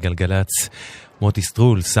 לחצות כאן בגלגלצ. מוטי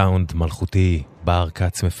סטרול, סאונד מלכותי, בר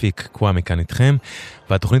קץ מפיק, קוואמי כאן איתכם,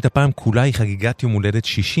 והתוכנית הפעם כולה היא חגיגת יום הולדת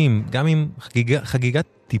 60, גם עם חגיגת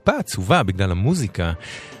טיפה עצובה בגלל המוזיקה,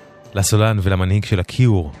 לסולן ולמנהיג של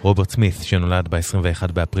הקיור, רוברט סמית, שנולד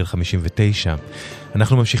ב-21 באפריל 59.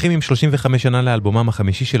 אנחנו ממשיכים עם 35 שנה לאלבומם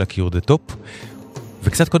החמישי של הקיור, The Top,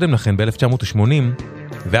 וקצת קודם לכן, ב-1980,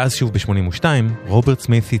 ואז שוב ב-82, רוברט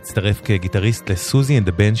סמית הצטרף כגיטריסט לסוזי and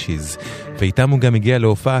the Benchies, ואיתם הוא גם הגיע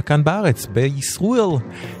להופעה כאן בארץ, בישראל,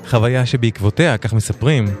 חוויה שבעקבותיה, כך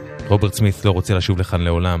מספרים, רוברט סמית לא רוצה לשוב לכאן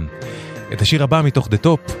לעולם. את השיר הבא מתוך The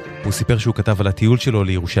Top, הוא סיפר שהוא כתב על הטיול שלו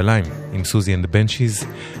לירושלים עם סוזי and the Benchies,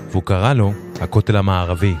 והוא קרא לו הכותל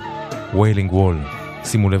המערבי, Wailing Wall.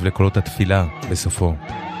 שימו לב לקולות התפילה בסופו.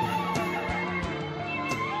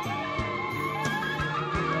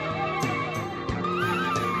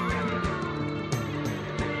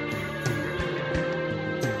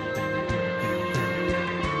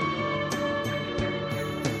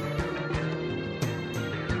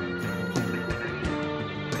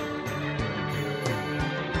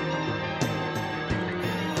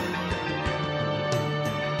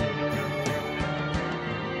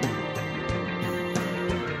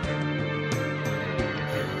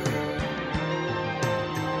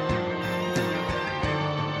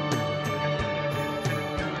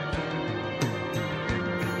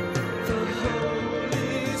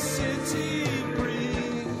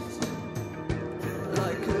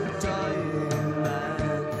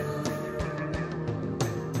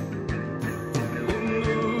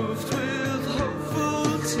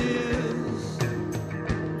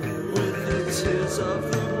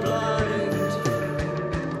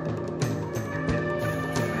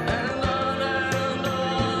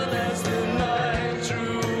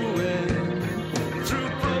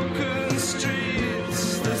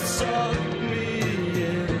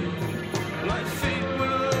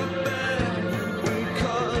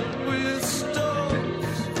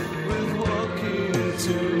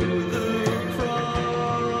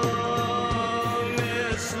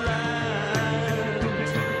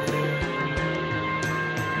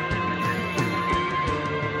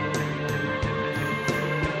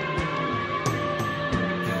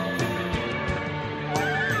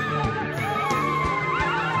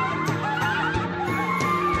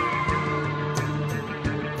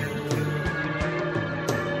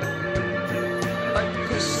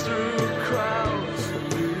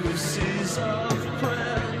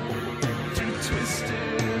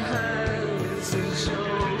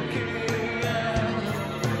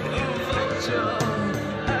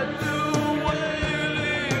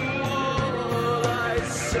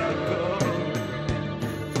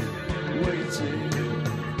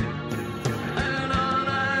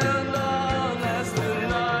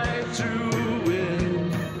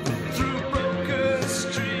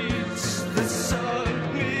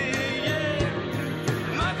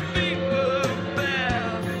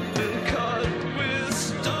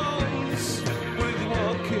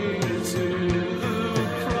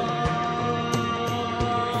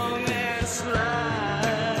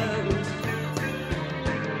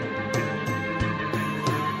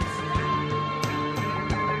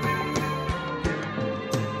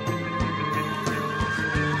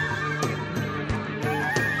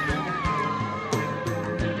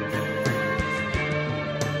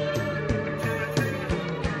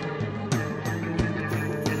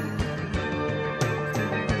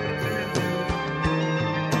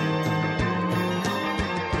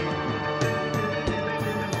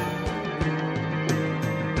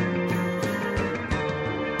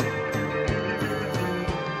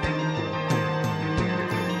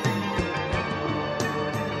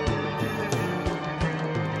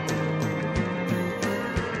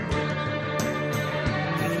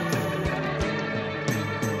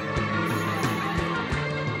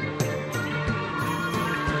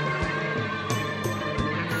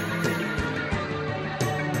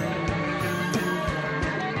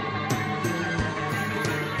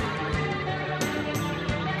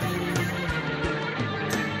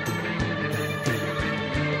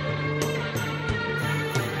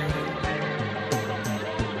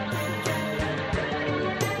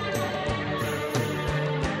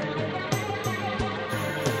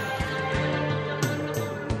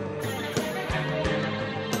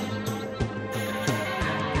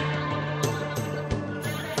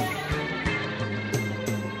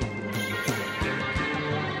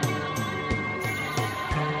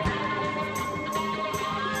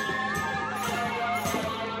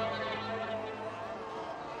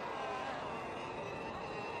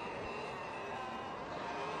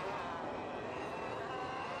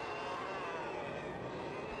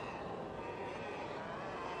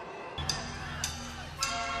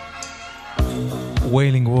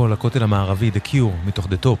 וויילינג וול, הכותל המערבי, הקיור, מתוך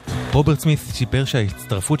The Top. רוברט סמית סיפר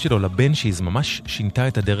שההצטרפות שלו לבנשיז ממש שינתה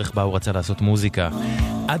את הדרך בה הוא רצה לעשות מוזיקה.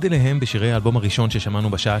 עד אליהם בשירי האלבום הראשון ששמענו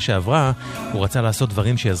בשעה שעברה, הוא רצה לעשות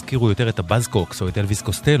דברים שיזכירו יותר את הבאזקוקס או את אלוויס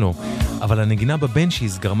קוסטלו, אבל הנגינה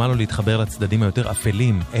בבנשיז גרמה לו להתחבר לצדדים היותר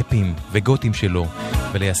אפלים, אפים וגותים שלו,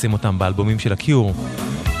 וליישם אותם באלבומים של הקיור.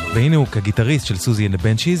 והנה הוא כגיטריסט של סוזי and the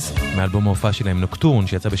Benchies, מאלבום ההופעה שלהם נוקטורן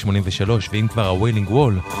שיצא ב-83, ואם כבר הוויילינג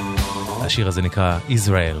וול, השיר הזה נקרא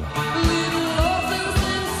Israel.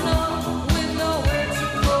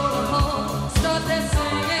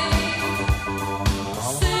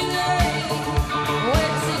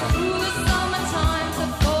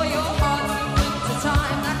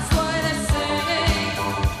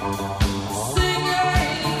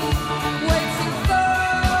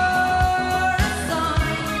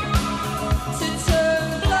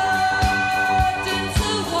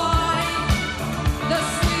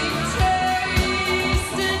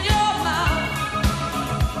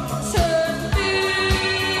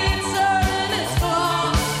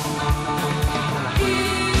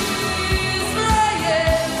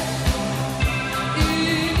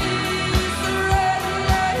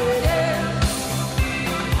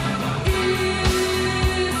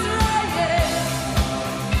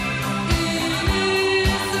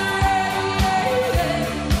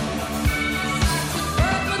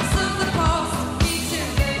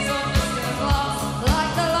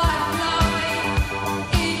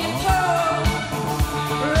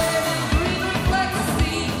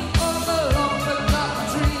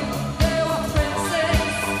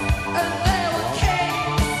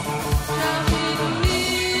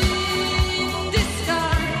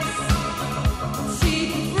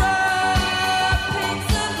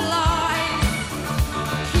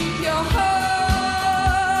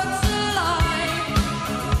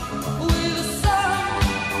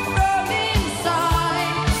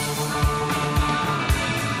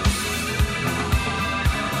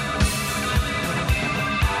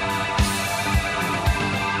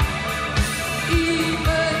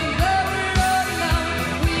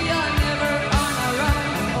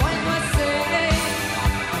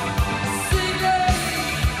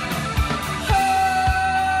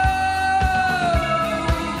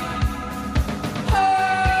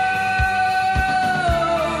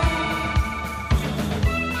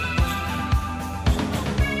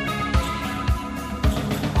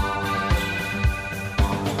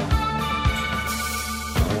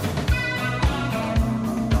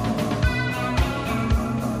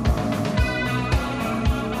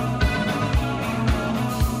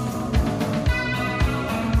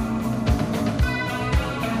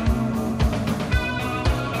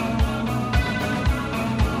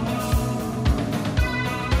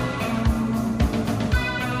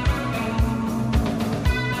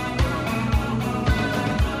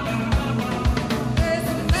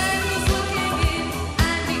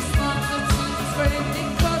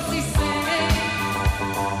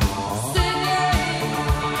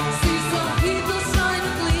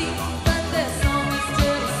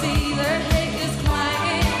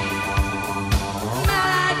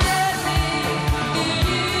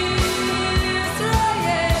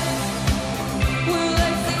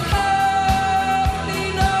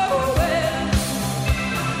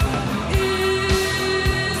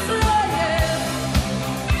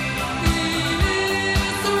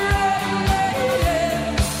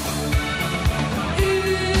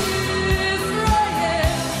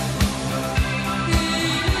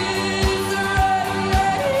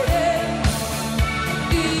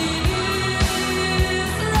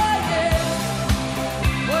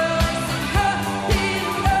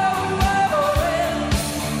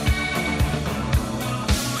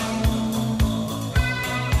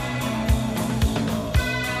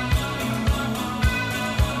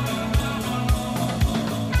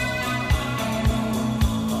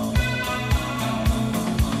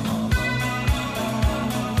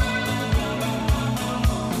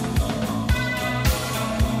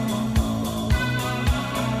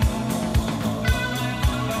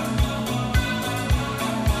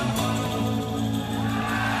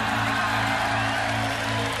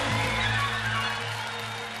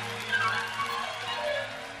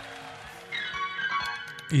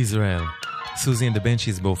 Israel, סוזי and the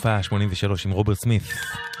Benchies בהופעה 83 עם רוברט סמית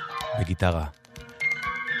בגיטרה.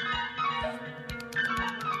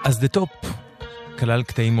 אז The Top כלל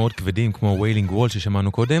קטעים מאוד כבדים כמו וויילינג וול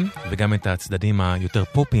ששמענו קודם, וגם את הצדדים היותר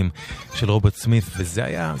פופים של רוברט סמית, וזה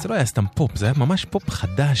לא היה סתם פופ, זה היה ממש פופ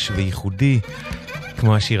חדש וייחודי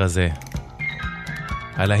כמו השיר הזה.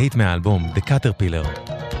 הלהיט מהאלבום The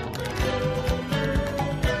Caterpillar.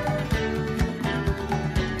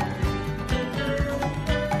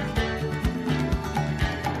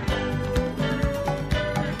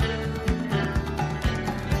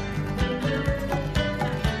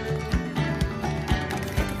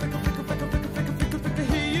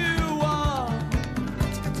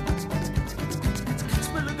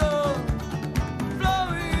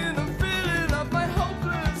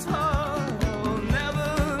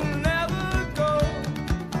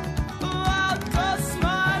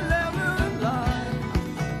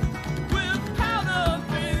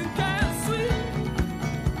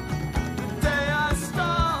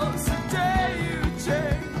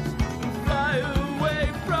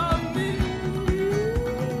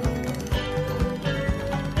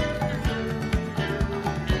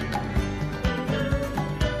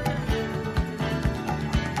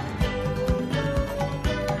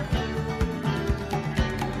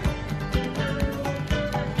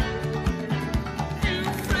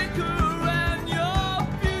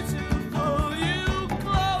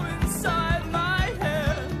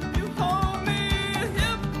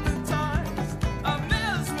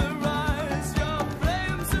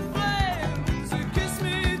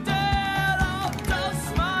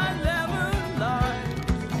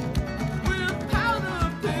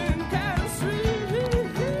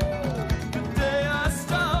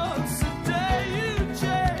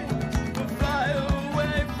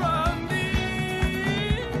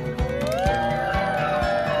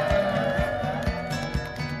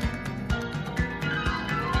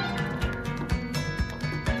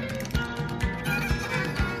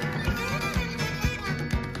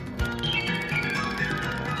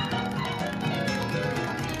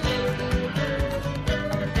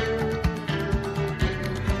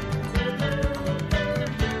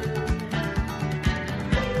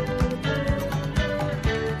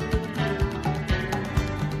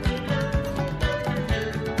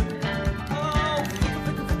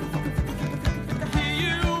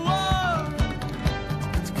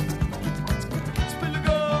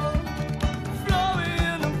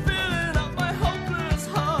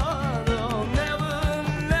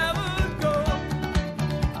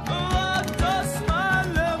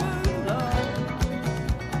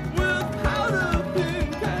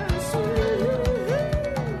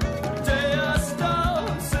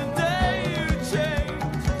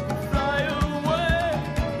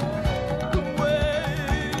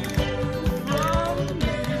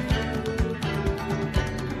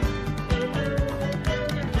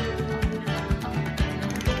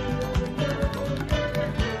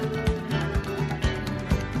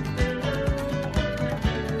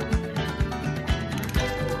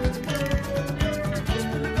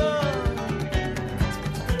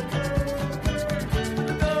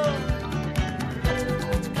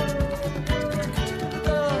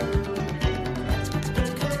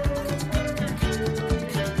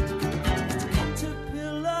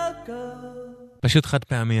 פשוט חד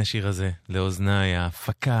פעמי השיר הזה, לאוזניי,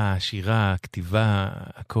 ההפקה, השירה, הכתיבה,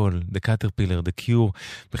 הכל, The Caterpillar, The Cure.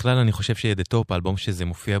 בכלל אני חושב ש-The Top, האלבום שזה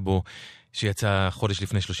מופיע בו, שיצא חודש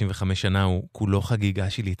לפני 35 שנה, הוא כולו חגיגה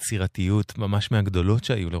של יצירתיות, ממש מהגדולות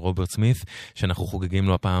שהיו לרוברט סמית, שאנחנו חוגגים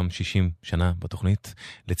לו הפעם 60 שנה בתוכנית,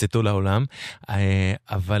 לצאתו לעולם.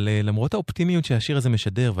 אבל למרות האופטימיות שהשיר הזה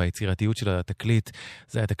משדר, והיצירתיות של התקליט,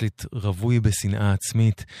 זה היה תקליט רווי בשנאה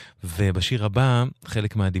עצמית, ובשיר הבא,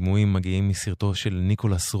 חלק מהדימויים מגיעים מסרטו של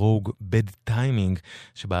ניקולס רוג, Bad Timing,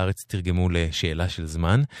 שבארץ תרגמו לשאלה של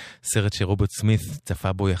זמן, סרט שרוברט סמית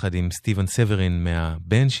צפה בו יחד עם סטיבן סברין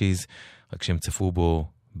מהבנשיז, רק שהם צפו בו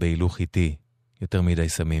בהילוך איטי, יותר מדי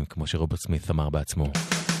סמים, כמו שרוברט סמית אמר בעצמו.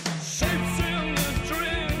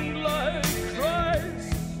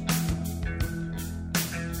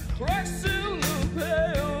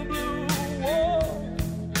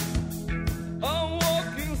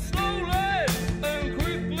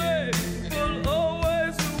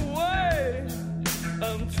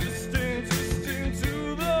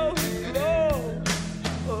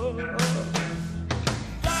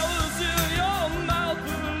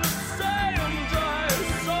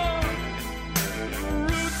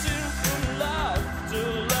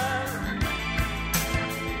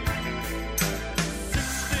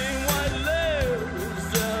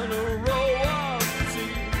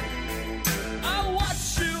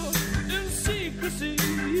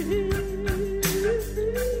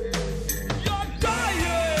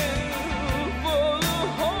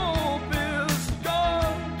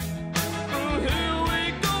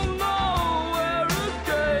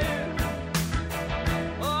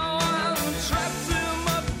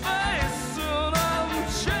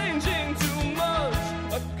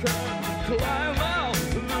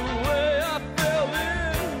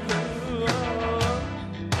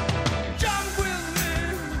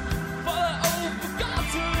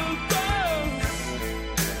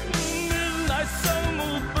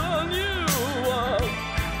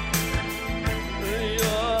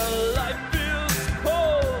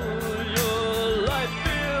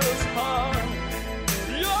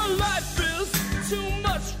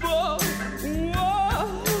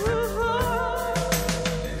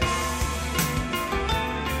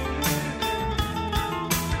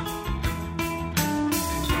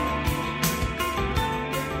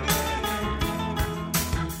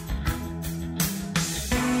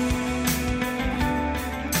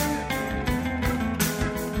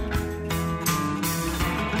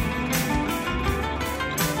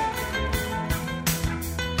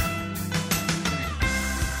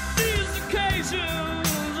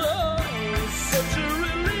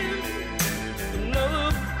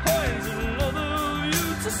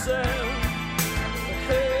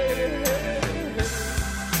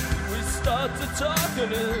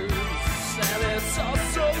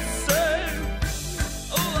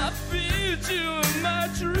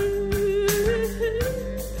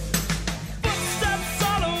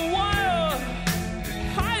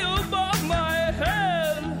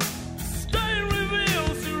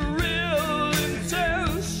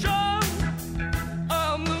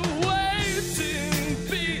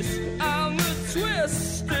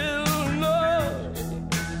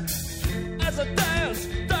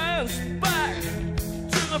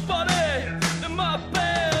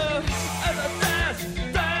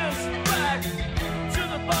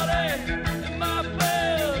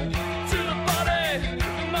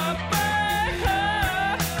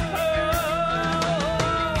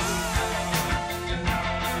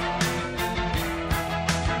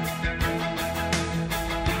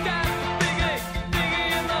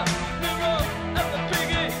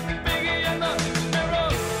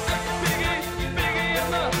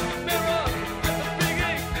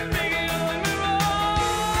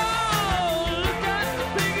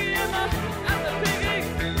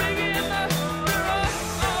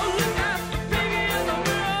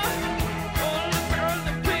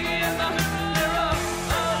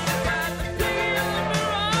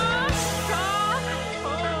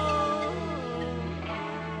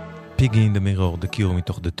 פיגי אין דה מירור, דה קיור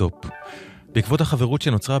מתוך דה טופ. בעקבות החברות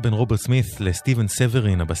שנוצרה בין רוברט סמית לסטיבן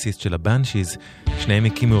סברין, הבסיסט של הבנשיז, שניהם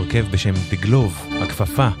הקימו הרכב בשם דה גלוב,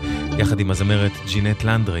 הכפפה, יחד עם הזמרת ג'ינט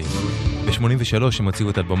לנדרי. ב-83 הם הוציאו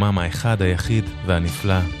את אלבומם האחד, היחיד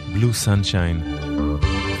והנפלא, בלו סנשיין,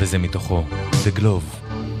 וזה מתוכו, דה גלוב.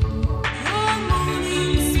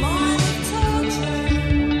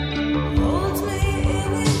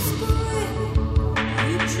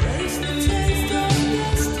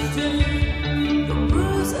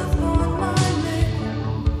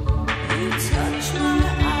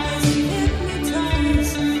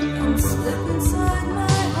 Inside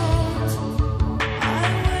my heart, I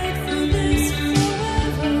wait for this.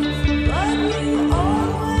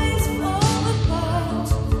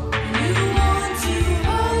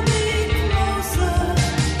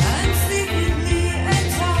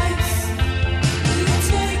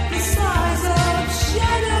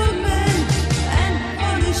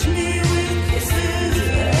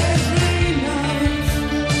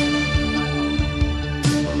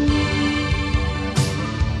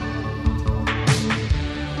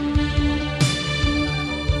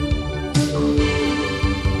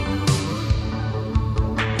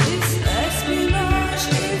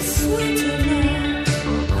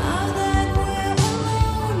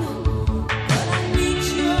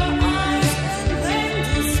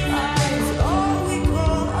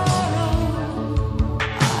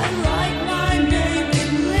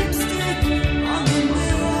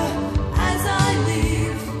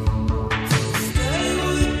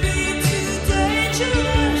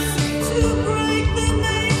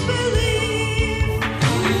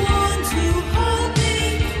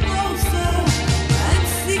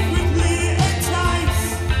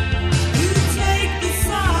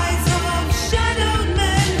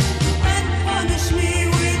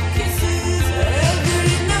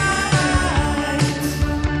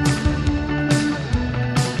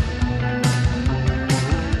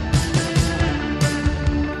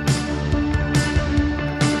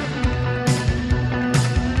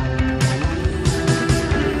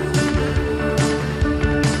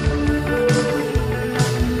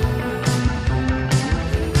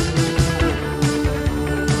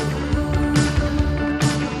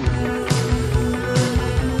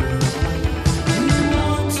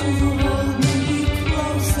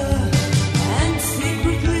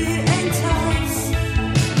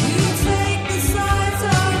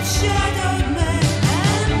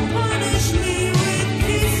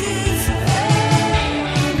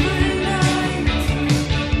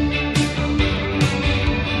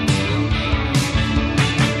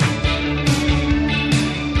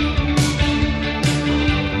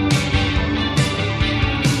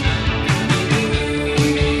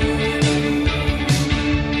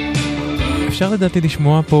 אפשר לדעתי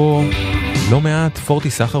לשמוע פה לא מעט פורטי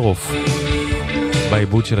סחרוף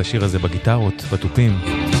בעיבוד של השיר הזה בגיטרות, בטופים,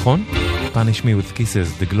 נכון? Punish Me With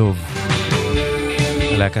Kisses, The Glove,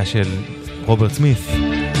 הלהקה של רוברט סמית,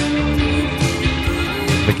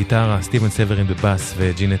 בגיטרה, סטיבן סברין בבאס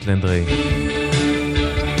וג'ינט לנדרי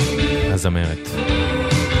הזמרת.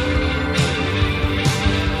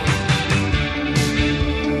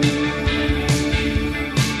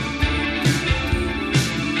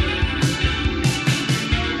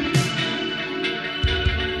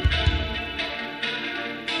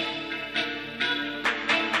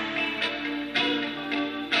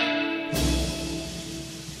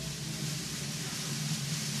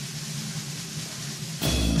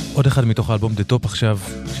 עוד אחד מתוך האלבום דה טופ עכשיו,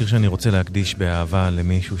 שיר שאני רוצה להקדיש באהבה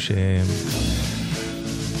למישהו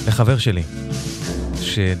לחבר שלי,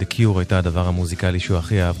 שדה קיור הייתה הדבר המוזיקלי שהוא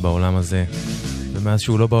הכי אהב בעולם הזה, ומאז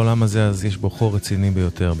שהוא לא בעולם הזה אז יש בו חור רציני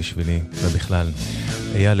ביותר בשבילי, ובכלל.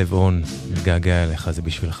 אייל לבעון, מתגעגע אליך, זה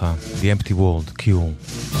בשבילך. The Empty World, קיור.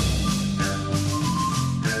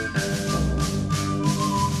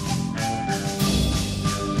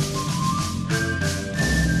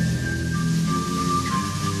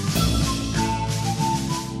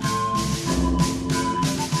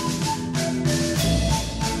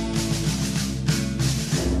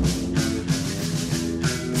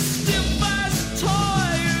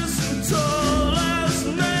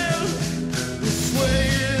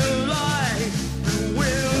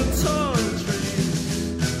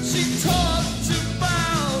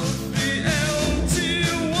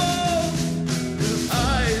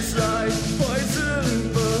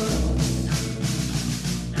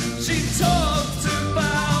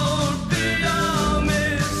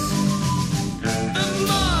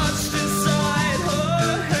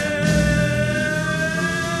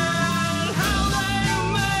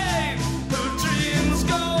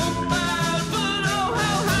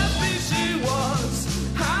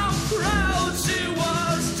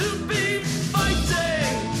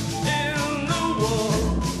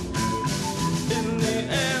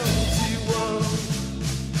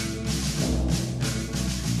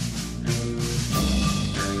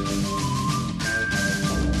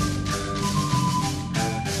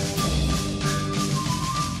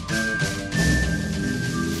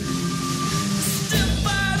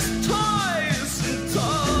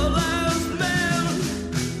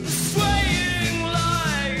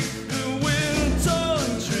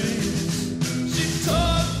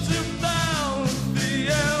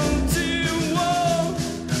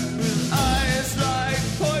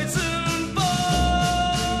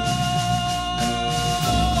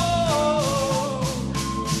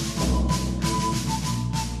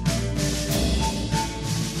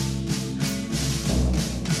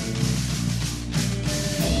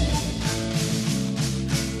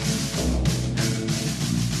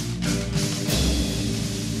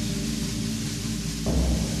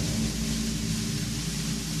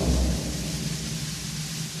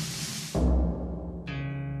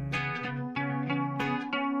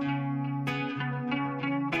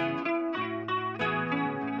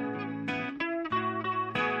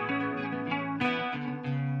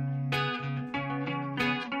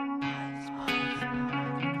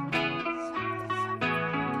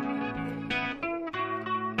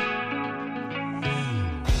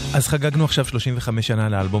 אז חגגנו עכשיו 35 שנה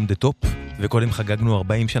לאלבום דה טופ, וקודם חגגנו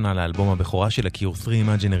 40 שנה לאלבום הבכורה של הקיור 3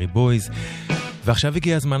 Imaginary Boys, ועכשיו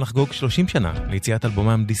הגיע הזמן לחגוג 30 שנה ליציאת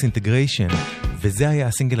אלבומם לדיסאינטגריישן, וזה היה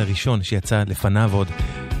הסינגל הראשון שיצא לפניו עוד.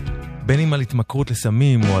 בין אם על התמכרות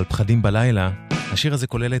לסמים או על פחדים בלילה, השיר הזה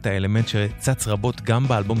כולל את האלמנט שצץ רבות גם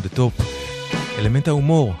באלבום דה טופ, אלמנט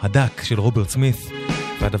ההומור, הדק של רוברט סמית,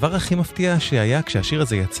 והדבר הכי מפתיע שהיה כשהשיר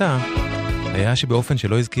הזה יצא, היה שבאופן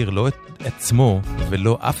שלא הזכיר לא את עצמו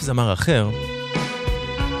ולא אף זמר אחר,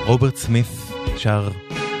 רוברט סמית שר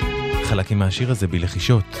חלקים מהשיר הזה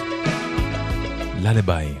בלחישות.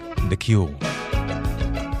 ללביי, The Cure.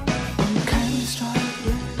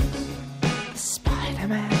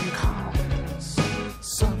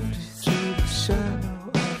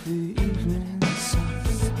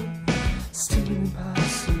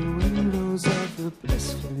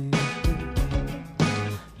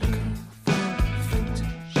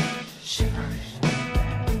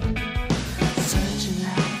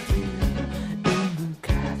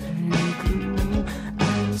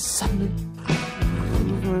 Suddenly,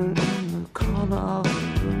 movement in the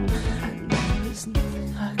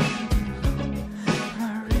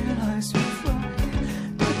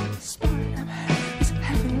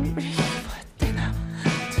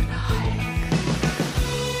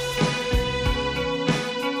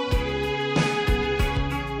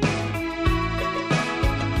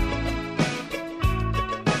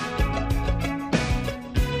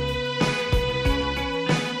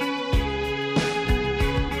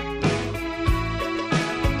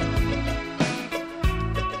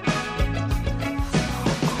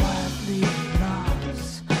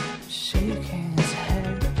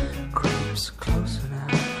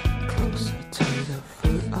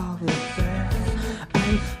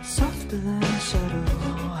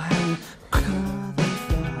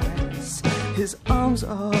his arms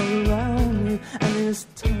are around me and he's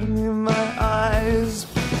turning my eyes.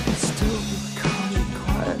 Still calm and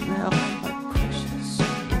quiet now, my precious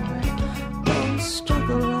boy. Don't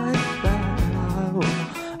struggle like that, I will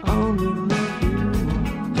only love you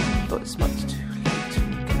more. But it's much too late to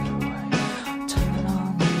get away. Turn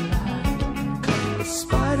on the light. The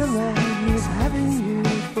Spider-Man is having you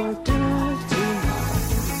for dinner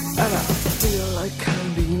tonight. And I feel like I'm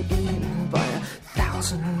being eaten by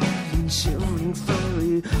 1,000 million shivering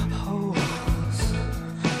furry holes.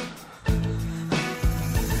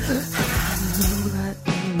 I know that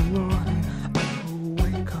in the morning I will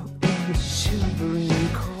wake up in the shivering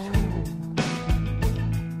cold.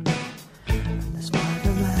 And the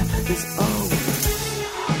Spider-Man is always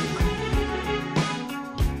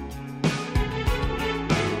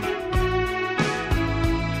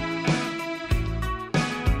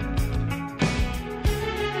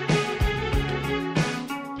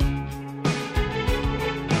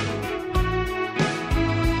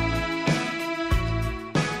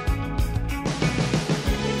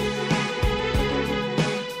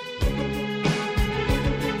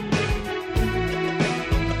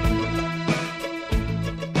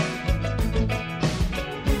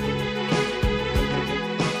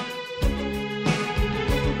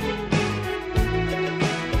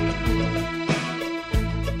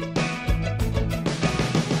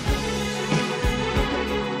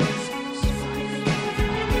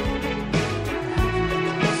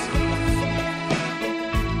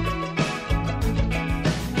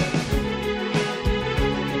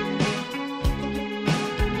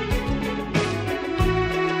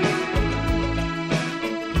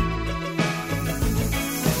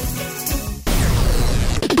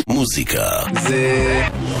מוזיקה זה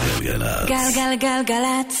גלגלצ.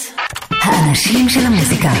 גלגלגלגלצ. האנשים של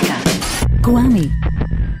המוזיקה. קוואמי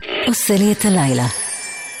עושה לי את הלילה.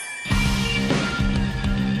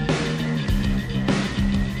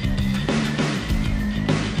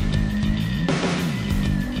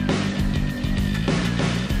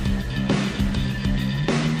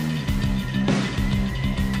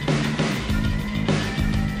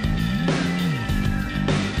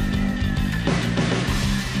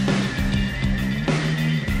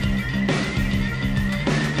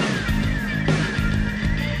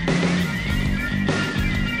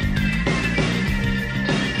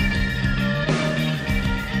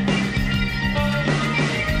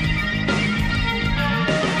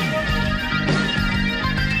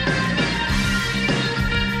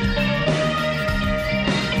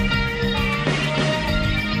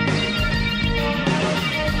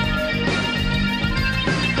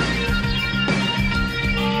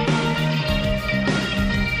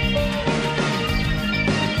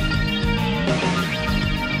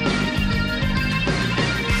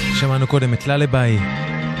 שמענו קודם את ללביי,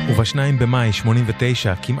 וב-2 במאי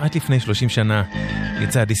 89, כמעט לפני 30 שנה,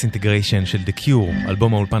 יצא הדיסאינטגריישן של הקיור,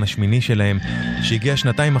 אלבום האולפן השמיני שלהם, שהגיע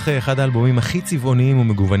שנתיים אחרי אחד האלבומים הכי צבעוניים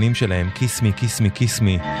ומגוונים שלהם, Kiss Me, Kiss Me, Kiss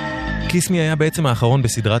Me. Kiss Me היה בעצם האחרון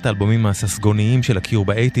בסדרת האלבומים הססגוניים של הקיור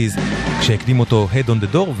ב-80s, כשהקדים אותו Head on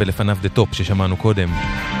the Door ולפניו The Top ששמענו קודם.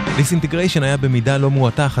 דיסאינטגריישן היה במידה לא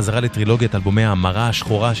מועטה חזרה לטרילוגיית אלבומי המראה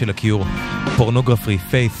השחורה של הקיור, פורנוגרפי,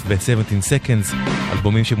 Faith ו-17 Seconds,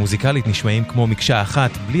 אלבומים שמוזיקלית נשמעים כמו מקשה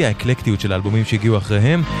אחת, בלי האקלקטיות של האלבומים שהגיעו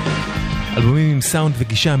אחריהם, אלבומים עם סאונד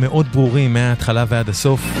וגישה מאוד ברורים מההתחלה ועד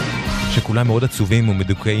הסוף, שכולם מאוד עצובים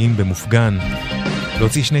ומדוכאים במופגן.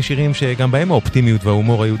 להוציא שני שירים שגם בהם האופטימיות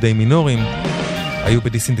וההומור היו די מינוריים, היו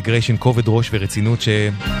בדיסאינטגריישן כובד ראש ורצינות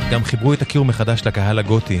שגם חיברו את הקיור מחדש לקהל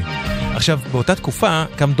הגותי. עכשיו, באותה תקופה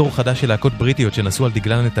קם דור חדש של להקות בריטיות שנסו על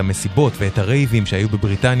דגלן את המסיבות ואת הרייבים שהיו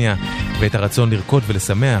בבריטניה ואת הרצון לרקוד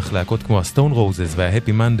ולשמח, להקות כמו הסטון רוזס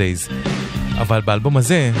וההפי מנדייז. אבל באלבום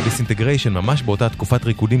הזה, דיסאינטגריישן, ממש באותה תקופת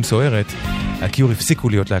ריקודים סוערת, הקיור הפסיקו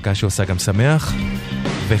להיות להקה שעושה גם שמח,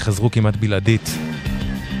 וחזרו כמעט בלעדית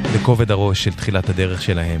לכובד הראש של תחילת הדרך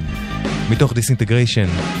שלהם. מתוך דיסאינטגריישן,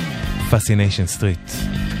 Fascination Street.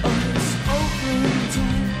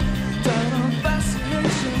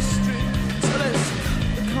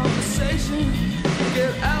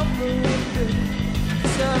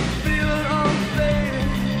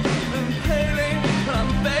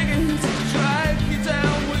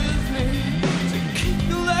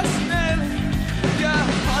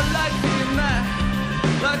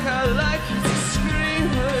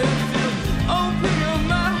 Open your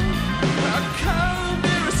mouth, I can't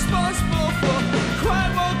be responsible for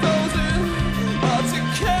quite what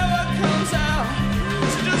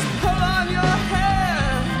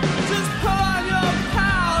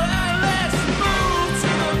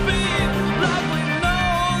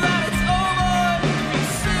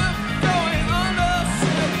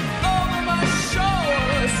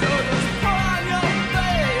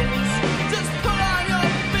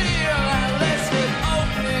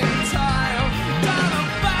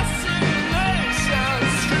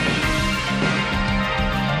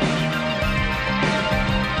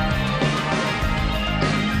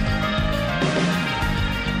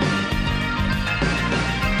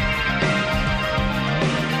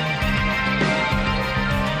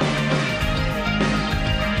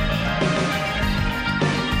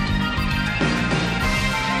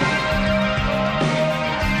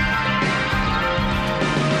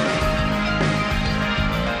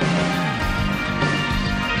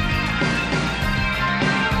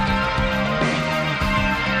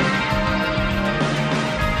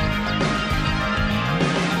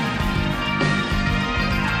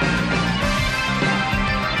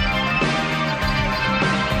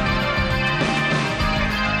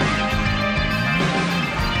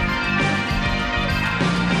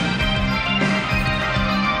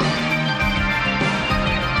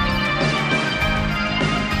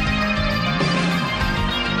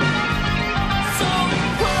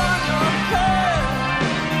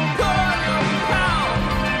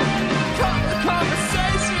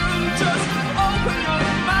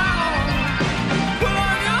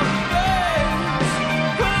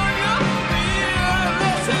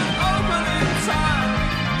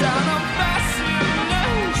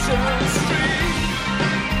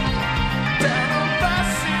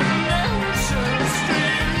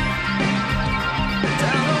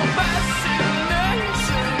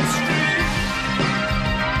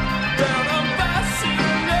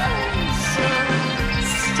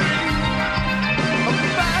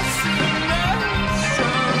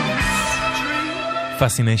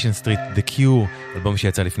Fascination Street, The Cure, אלבום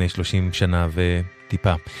שיצא לפני 30 שנה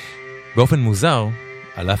וטיפה. באופן מוזר,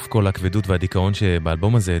 על אף כל הכבדות והדיכאון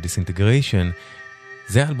שבאלבום הזה, לדיסאינטגריישן,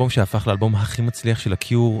 זה האלבום שהפך לאלבום הכי מצליח של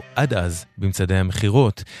הקיור עד אז במצעדי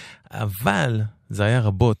המחירות, אבל זה היה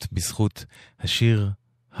רבות בזכות השיר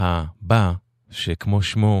הבא, שכמו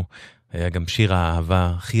שמו היה גם שיר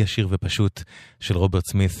האהבה הכי ישיר ופשוט של רוברט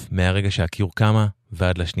סמית, מהרגע שהקיור קמה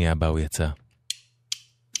ועד לשנייה הבאה הוא יצא.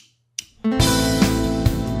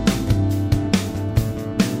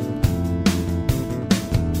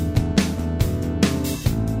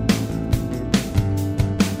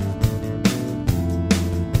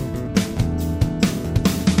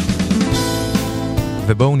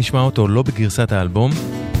 ובואו נשמע אותו לא בגרסת האלבום,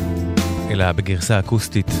 אלא בגרסה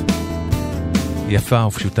אקוסטית, יפה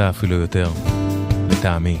ופשוטה אפילו יותר,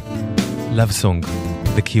 לטעמי. Love Song,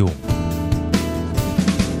 The Cure.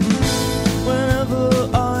 Whenever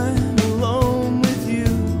I'm alone with you,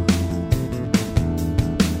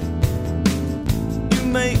 you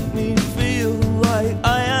make me feel like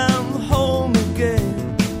I am home again.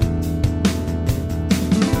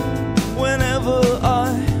 Whenever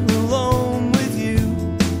I'm alone with you,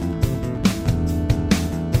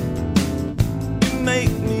 you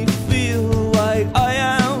make me feel like I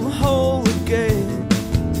am whole again.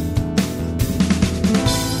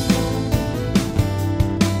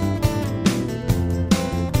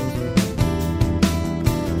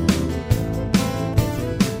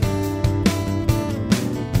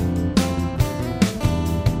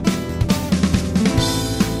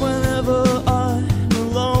 Whenever I'm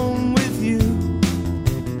alone with you,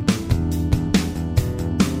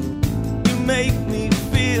 you make me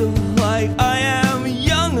feel like I am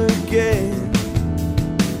young again.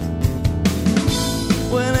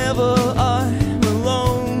 Whenever I'm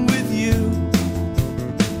alone with you,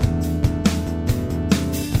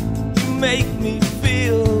 you make me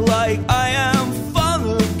feel like I am fun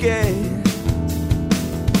again.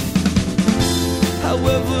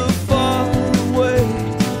 However far away,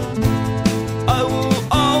 I will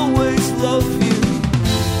always love you.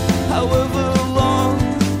 However long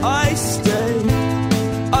I stay,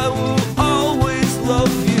 I will always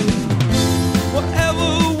love you. Whatever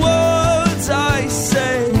words I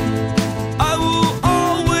say, I will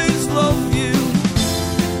always love you.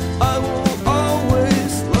 I will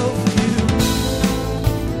always love you.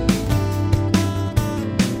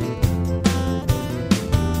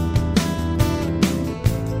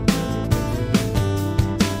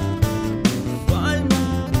 Find me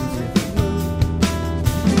if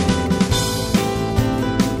you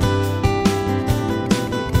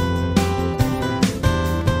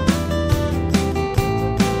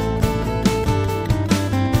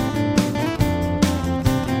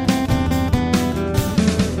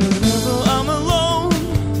Whenever I'm alone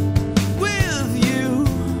with you,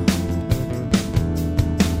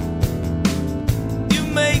 you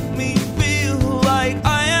make me feel like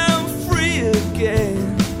I am free again.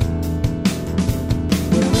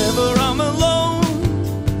 Whenever I'm alone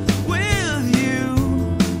with you,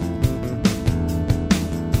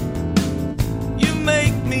 you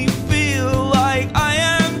make me feel like I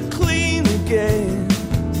am clean again.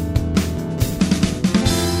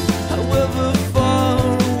 However far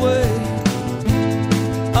away,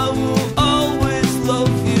 I will always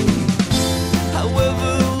love you.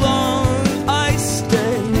 However long I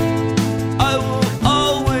stay, I will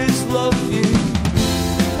always love you.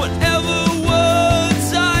 Whatever words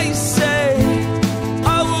I say,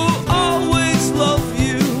 I will always love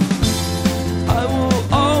you. I will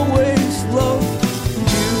always love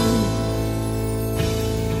you.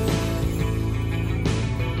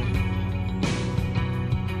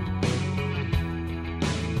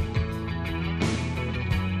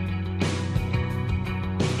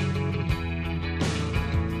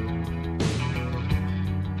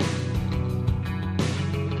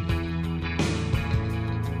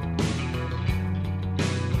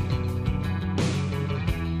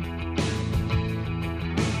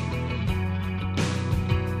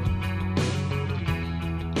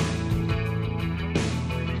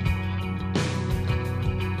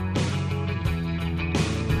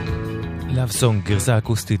 Love Song, גרסה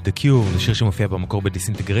אקוסטית The Cure, לשיר שמופיע במקור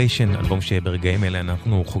בדיסאינטגריישן, אלבום שברגעים אלה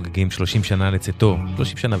אנחנו חוגגים 30 שנה לצאתו,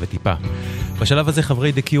 30 שנה וטיפה. בשלב הזה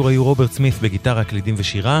חברי The Cure היו רוברט סמית בגיטרה, קלידים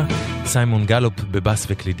ושירה, סיימון גלופ בבאס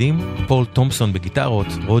וקלידים, פול תומפסון בגיטרות,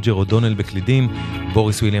 רוג'ר אודונל בקלידים,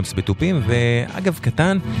 בוריס וויליאמס בטופים, ואגב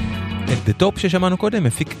קטן, את The Top ששמענו קודם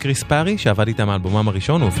הפיק קריס פארי, שעבד איתם האלבומם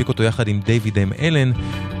הראשון, הוא הפיק אותו יחד עם דיוויד אם אלן.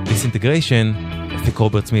 דיסאינטגריישן הפיק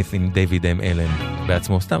רוברט סמית עם דיוויד אלן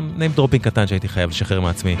בעצמו, סתם name dropping קטן שהייתי חייב לשחרר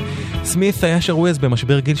מעצמי. סמית היה שרוי אז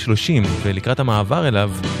במשבר גיל 30, ולקראת המעבר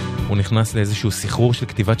אליו הוא נכנס לאיזשהו סחרור של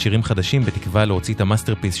כתיבת שירים חדשים בתקווה להוציא את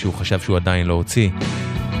המאסטרפיס שהוא חשב שהוא עדיין לא הוציא.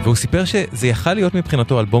 והוא סיפר שזה יכל להיות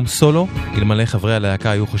מבחינתו אלבום סולו, אלמלא חברי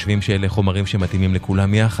הלהקה היו חושבים שאלה חומרים שמתאימים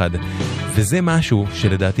לכולם יחד. וזה משהו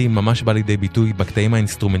שלדעתי ממש בא לידי ביטוי בקטעים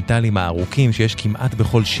האינסטרומנטליים הארוכים שיש כמעט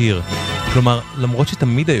בכל שיר. כלומר, למרות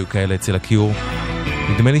שתמיד היו כאלה אצל הקיור,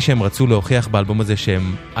 נדמה לי שהם רצו להוכיח באלבום הזה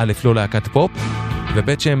שהם א' לא להקת פופ,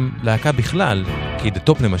 וב' שהם להקה בכלל, כי The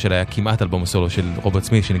Top למשל היה כמעט אלבום הסולו של רוברט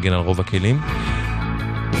סמית שניגן על רוב הכלים.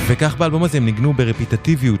 וכך באלבום הזה הם ניגנו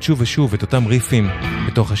ברפיטטיביות שוב ושוב את אותם ריפים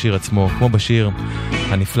בתוך השיר עצמו, כמו בשיר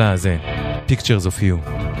הנפלא הזה, Pictures of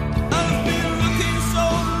You.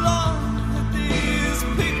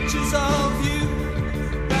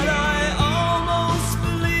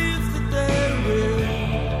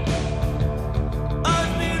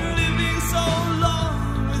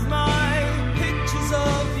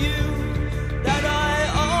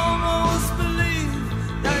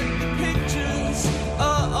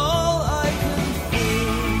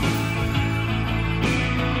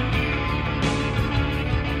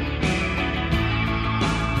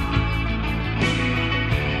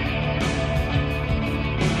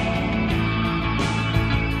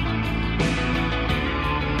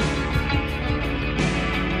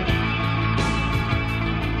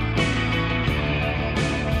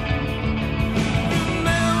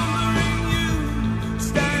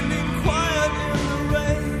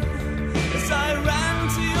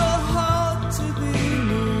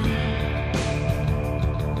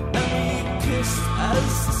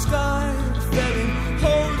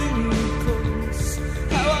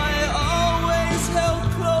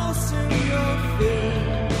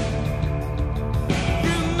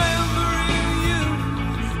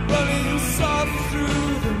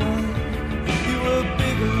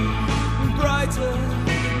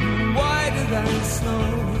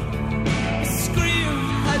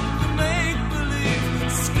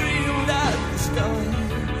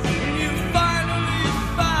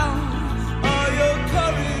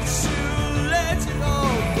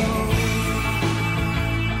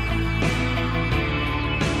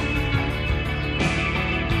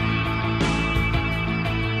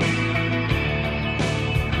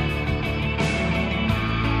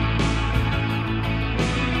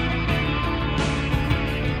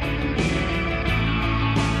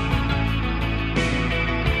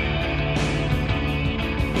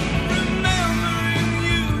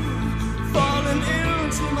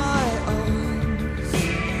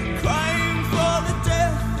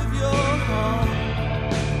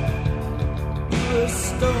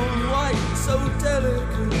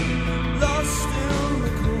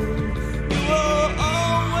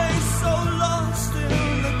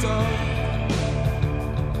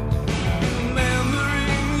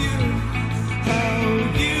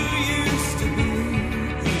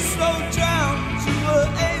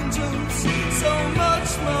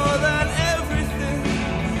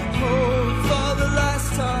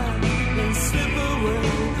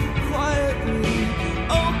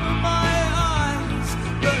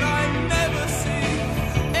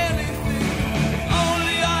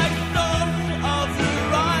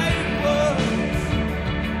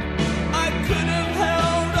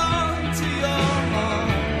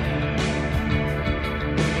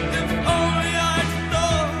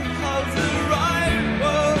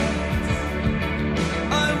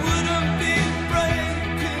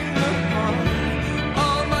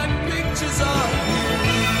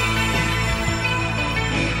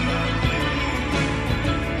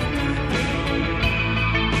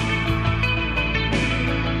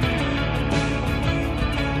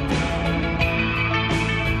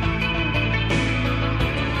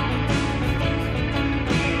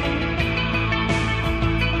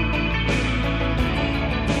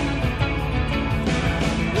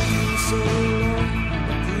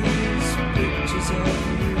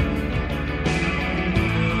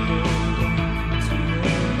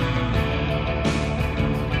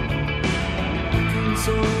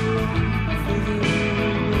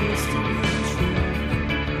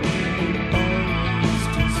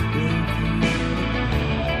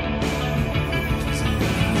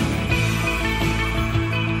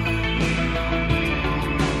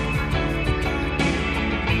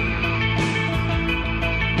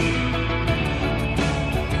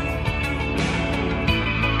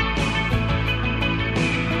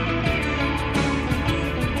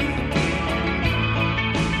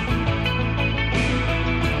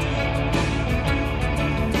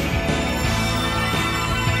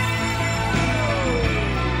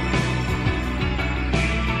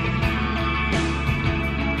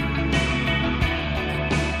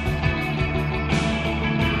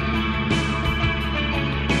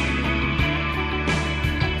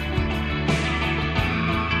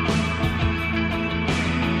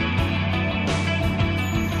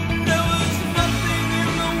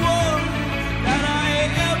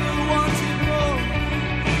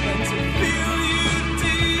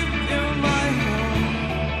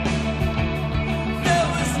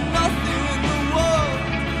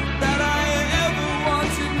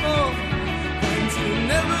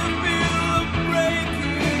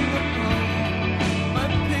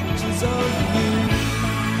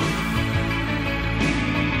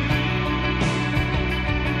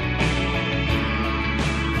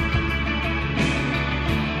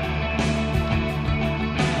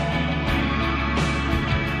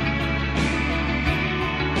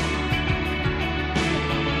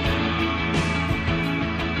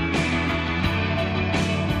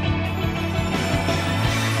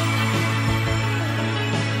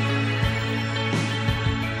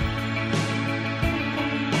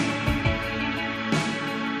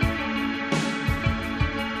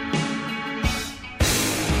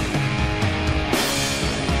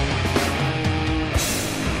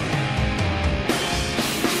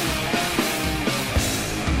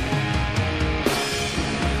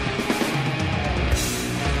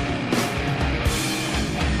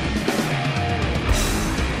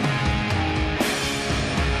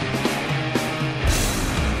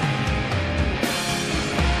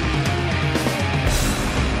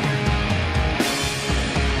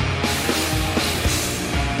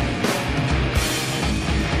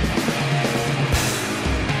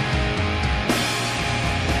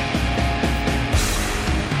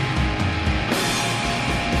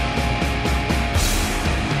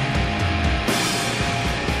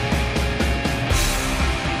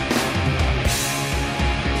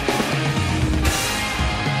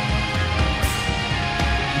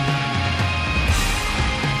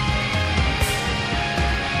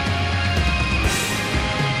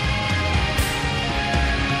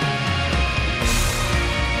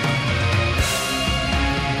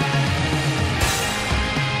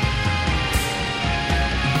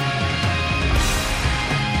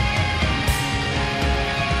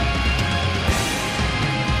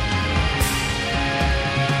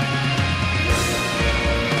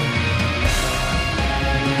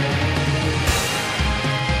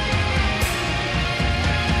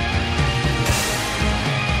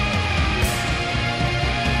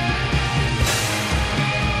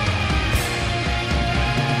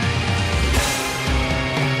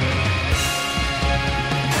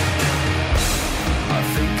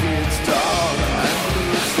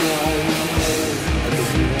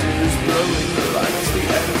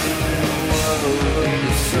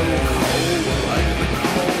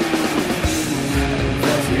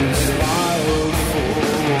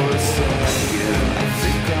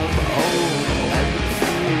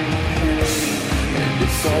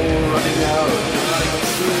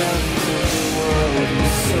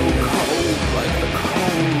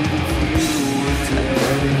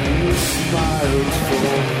 smiles for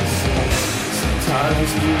myself. Sometimes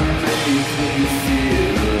you make me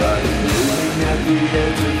feel like I'm living at the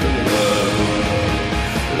edge of the world,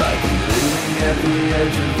 like I'm living at the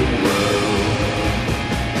edge of the world.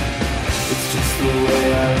 It's just the way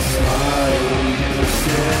I smile, you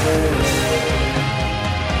say.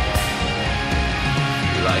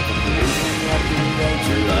 Like I'm living at the edge,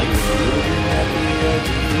 like I'm living at the edge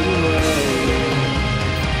of the world.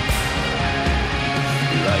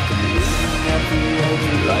 Like I'm living at the edge,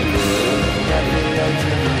 like I'm living at the edge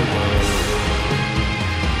of the world.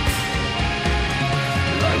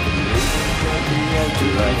 Like I'm living at the edge,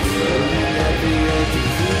 like I'm living at the edge of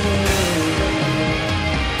the world.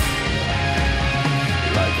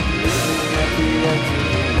 Like I'm living at the edge of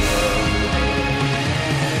the world.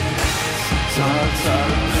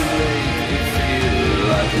 Sometimes you make me feel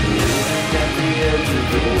like I'm living at the edge of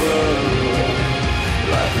the world,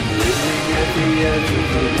 like I'm living at the edge of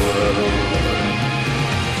the world.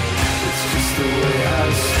 It's just the way I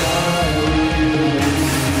smile, you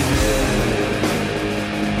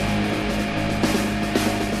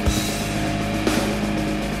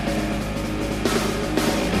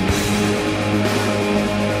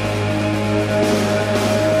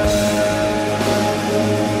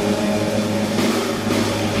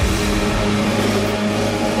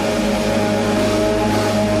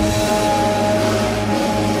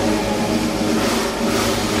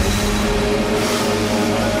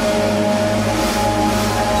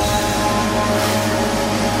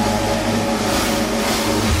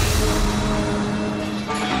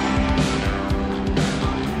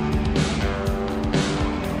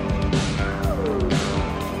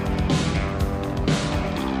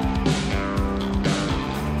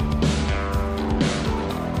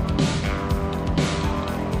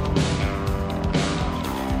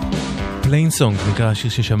Plain Song נקרא השיר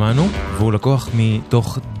ששמענו, והוא לקוח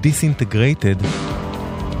מתוך דיסאינטגריישן,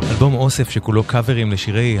 אלבום אוסף שכולו קאברים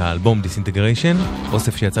לשירי האלבום דיסאינטגריישן,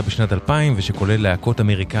 אוסף שיצא בשנת 2000 ושכולל להקות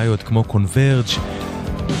אמריקאיות כמו קונברג'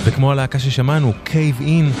 וכמו הלהקה ששמענו, קייב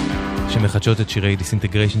אין, שמחדשות את שירי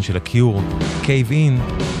דיסאינטגריישן של הקיור. קייב אין,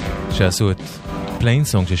 שעשו את פליין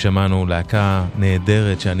סונג ששמענו, להקה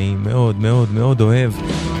נהדרת שאני מאוד מאוד מאוד אוהב,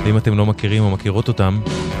 ואם אתם לא מכירים או מכירות אותם,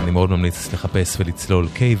 אני מאוד ממליץ לחפש ולצלול.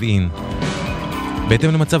 קייב אין.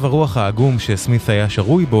 בהתאם למצב הרוח העגום שסמית היה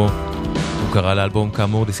שרוי בו, הוא קרא לאלבום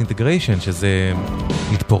כאמור דיסאינטגריישן, שזה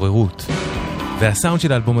התפוררות. והסאונד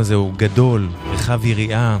של האלבום הזה הוא גדול, רחב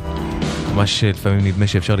יריעה, ממש לפעמים נדמה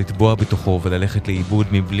שאפשר לטבוע בתוכו וללכת לאיבוד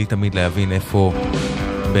מבלי תמיד להבין איפה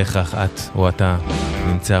בהכרח את או אתה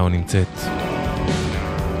נמצא או נמצאת.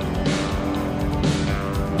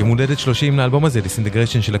 יום הולדת 30 לאלבום הזה,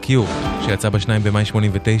 דיסאינטגריישן של הקיור, שיצא ב2 במאי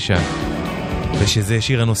 89, ושזה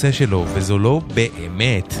שיר הנושא שלו, וזו לא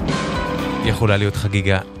באמת יכולה להיות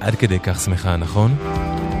חגיגה עד כדי כך שמחה, נכון?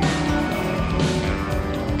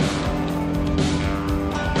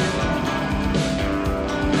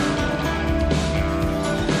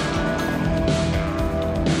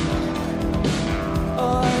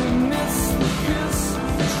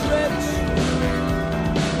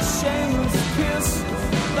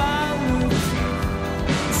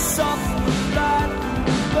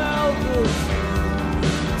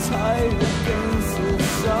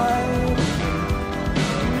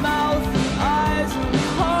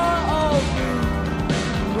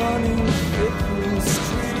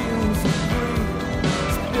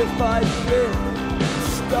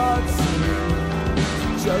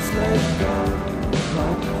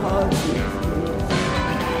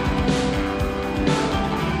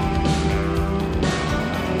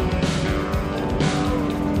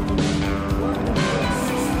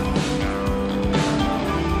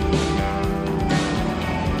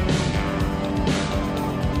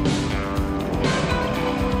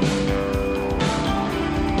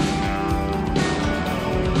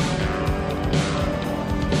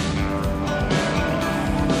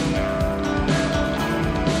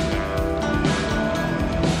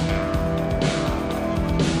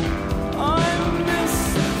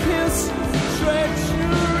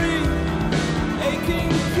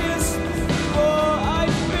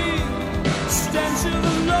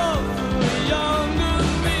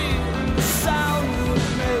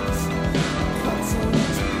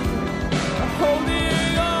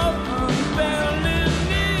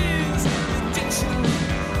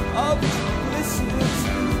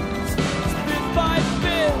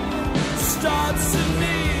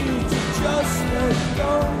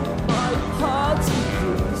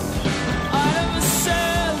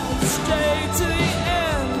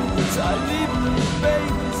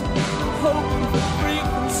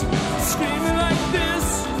 Screaming like this,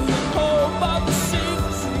 hope of the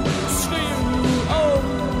secrecy, screaming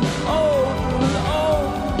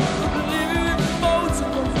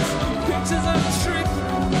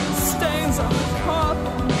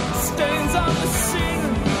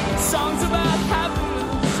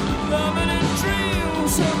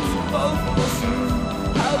both of us knew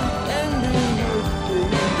how the ending would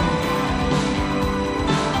be.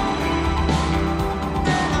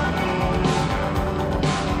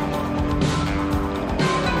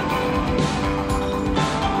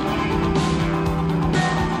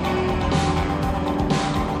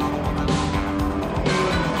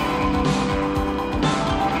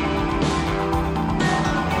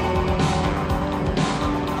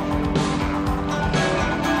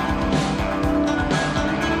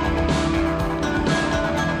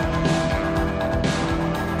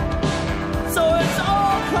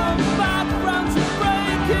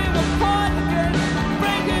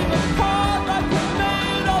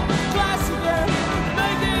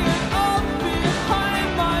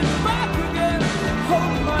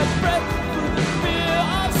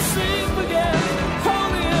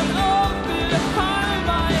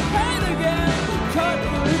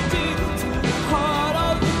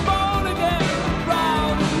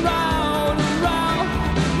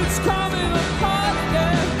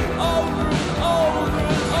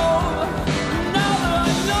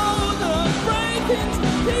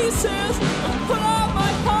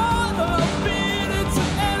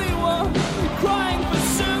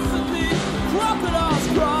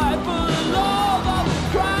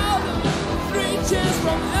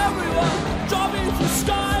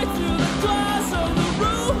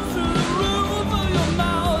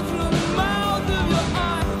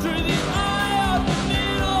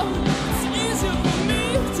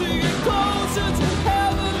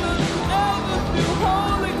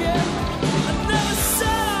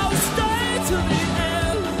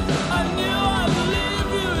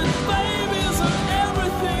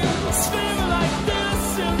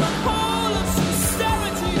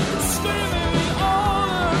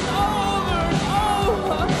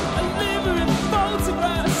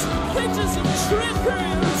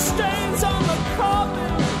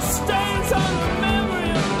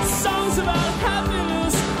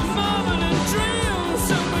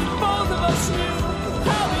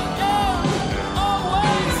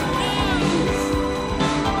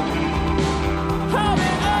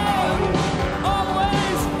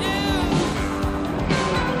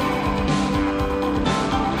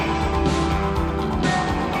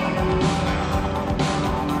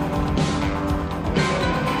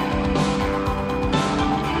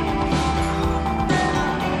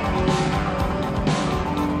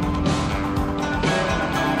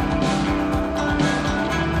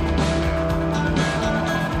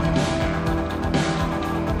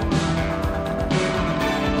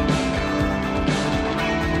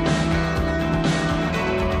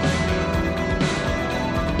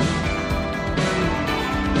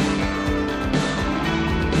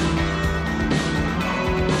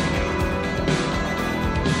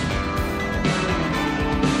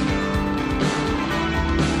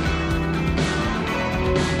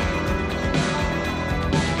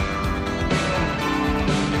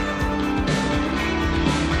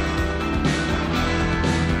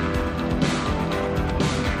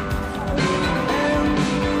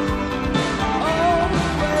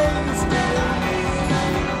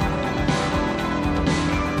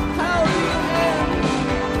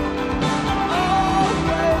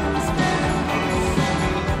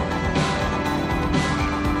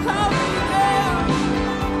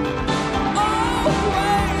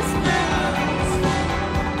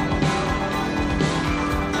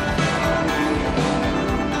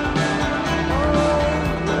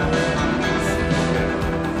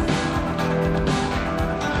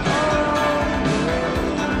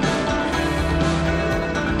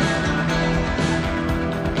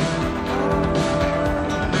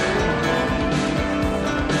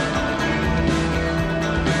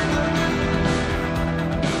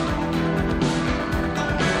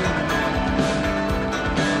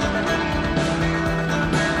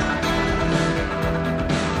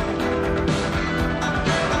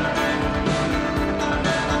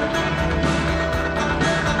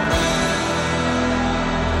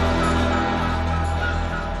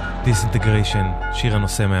 לדיסאינטגריישן, שיר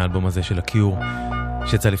הנושא מהאלבום הזה של הקיור,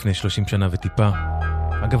 שיצא לפני 30 שנה וטיפה.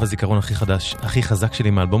 אגב, הזיכרון הכי חזק שלי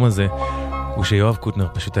מהאלבום הזה, הוא שיואב קוטנר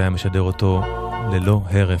פשוט היה משדר אותו ללא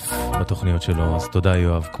הרף בתוכניות שלו, אז תודה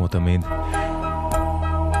יואב, כמו תמיד.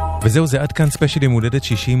 וזהו, זה עד כאן ספיישל עם הולדת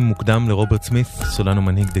 60 מוקדם לרוברט סמית, סולן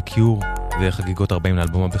ומנהיג הקיור, וחגיגות 40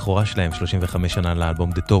 לאלבום הבכורה שלהם, 35 שנה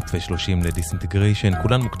לאלבום טופ ו30 לדיסאינטגריישן,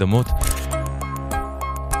 כולן מוקדמות.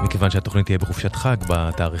 מכיוון שהתוכנית תהיה בחופשת חג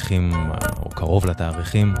בתאריכים, או קרוב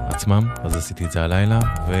לתאריכים עצמם, אז עשיתי את זה הלילה,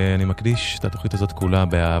 ואני מקדיש את התוכנית הזאת כולה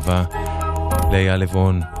באהבה לאייל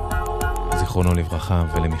לבון, זיכרונו לברכה,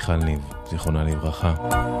 ולמיכל ניב, זיכרונה לברכה.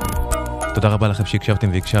 תודה רבה לכם שהקשבתם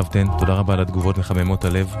והקשבתן, תודה רבה על התגובות מחממות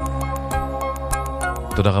הלב.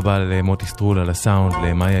 תודה רבה למוטי סטרול על הסאונד,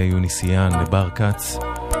 למאיה יוניסיאן, לבר קץ.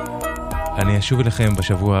 אני אשוב אליכם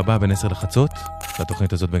בשבוע הבא בין 10 לחצות,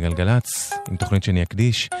 לתוכנית הזאת בגלגלץ, עם תוכנית שאני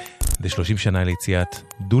אקדיש ל-30 שנה ליציאת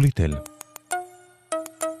דוליטל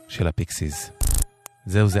של הפיקסיז.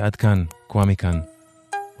 זהו, זה עד כאן, קוואמי כאן.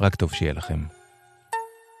 רק טוב שיהיה לכם.